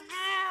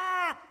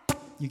believe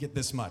you get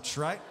this much,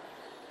 right?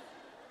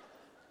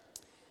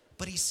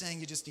 But he's saying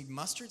you just need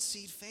mustard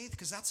seed faith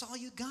because that's all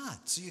you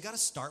got. So you got to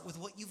start with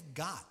what you've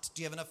got.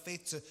 Do you have enough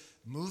faith to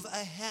move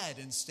ahead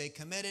and stay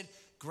committed?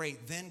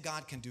 Great. Then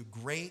God can do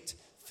great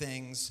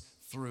things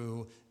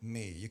through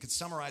me. You could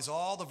summarize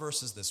all the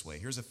verses this way.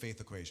 Here's a faith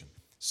equation.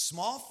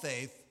 Small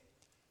faith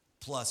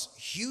plus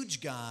huge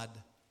God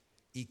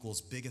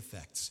equals big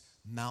effects,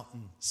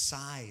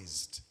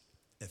 mountain-sized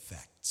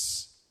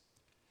effects.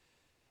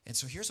 And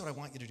so here's what I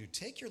want you to do.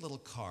 Take your little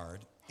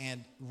card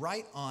and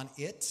write on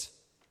it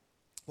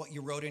what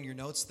you wrote in your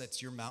notes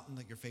that's your mountain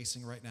that you're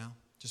facing right now.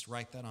 Just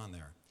write that on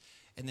there.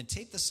 And then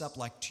tape this up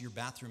like to your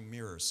bathroom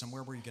mirror,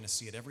 somewhere where you're going to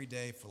see it every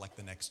day for like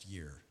the next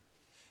year.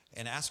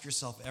 And ask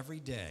yourself every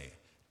day,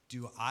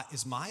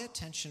 is my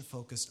attention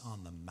focused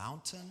on the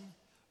mountain,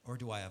 or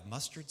do I have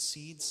mustard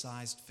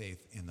seed-sized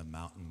faith in the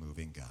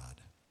mountain-moving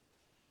God?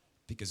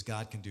 Because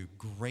God can do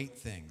great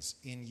things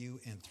in you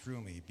and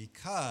through me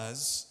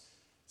because,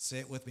 say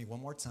it with me one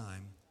more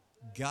time,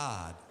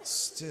 God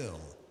still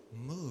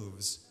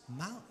moves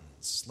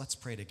mountains. Let's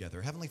pray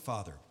together. Heavenly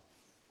Father,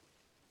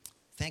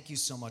 thank you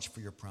so much for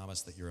your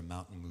promise that you're a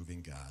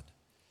mountain-moving God.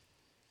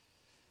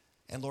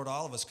 And Lord,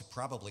 all of us could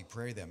probably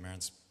pray that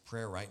man's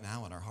prayer right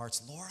now in our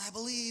hearts. Lord, I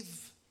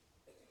believe.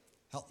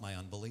 Help my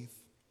unbelief.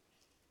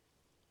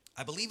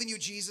 I believe in you,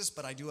 Jesus,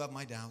 but I do have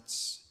my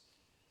doubts.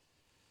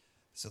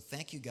 So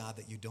thank you, God,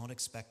 that you don't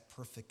expect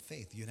perfect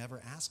faith. You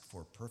never ask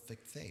for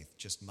perfect faith,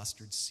 just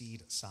mustard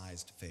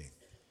seed-sized faith.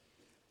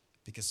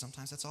 Because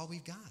sometimes that's all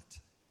we've got.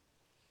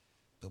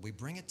 But we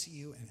bring it to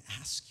you and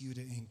ask you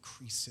to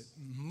increase it.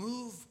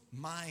 Move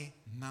my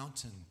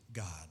mountain,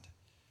 God.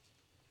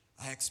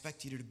 I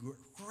expect you to do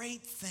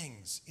great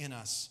things in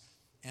us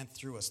and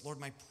through us. Lord,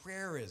 my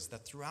prayer is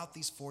that throughout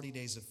these 40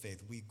 days of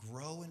faith, we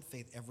grow in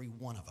faith, every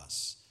one of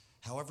us,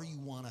 however you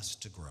want us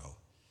to grow.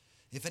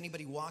 If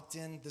anybody walked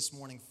in this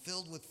morning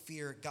filled with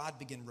fear, God,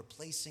 begin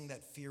replacing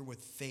that fear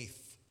with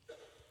faith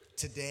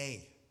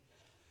today.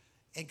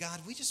 And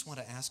God, we just want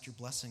to ask your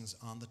blessings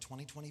on the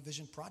 2020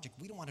 Vision Project.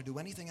 We don't want to do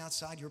anything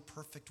outside your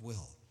perfect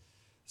will.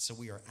 So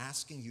we are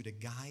asking you to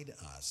guide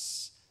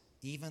us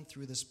even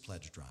through this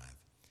pledge drive.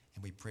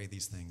 And we pray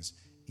these things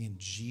in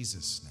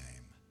Jesus'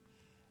 name.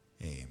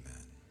 Amen.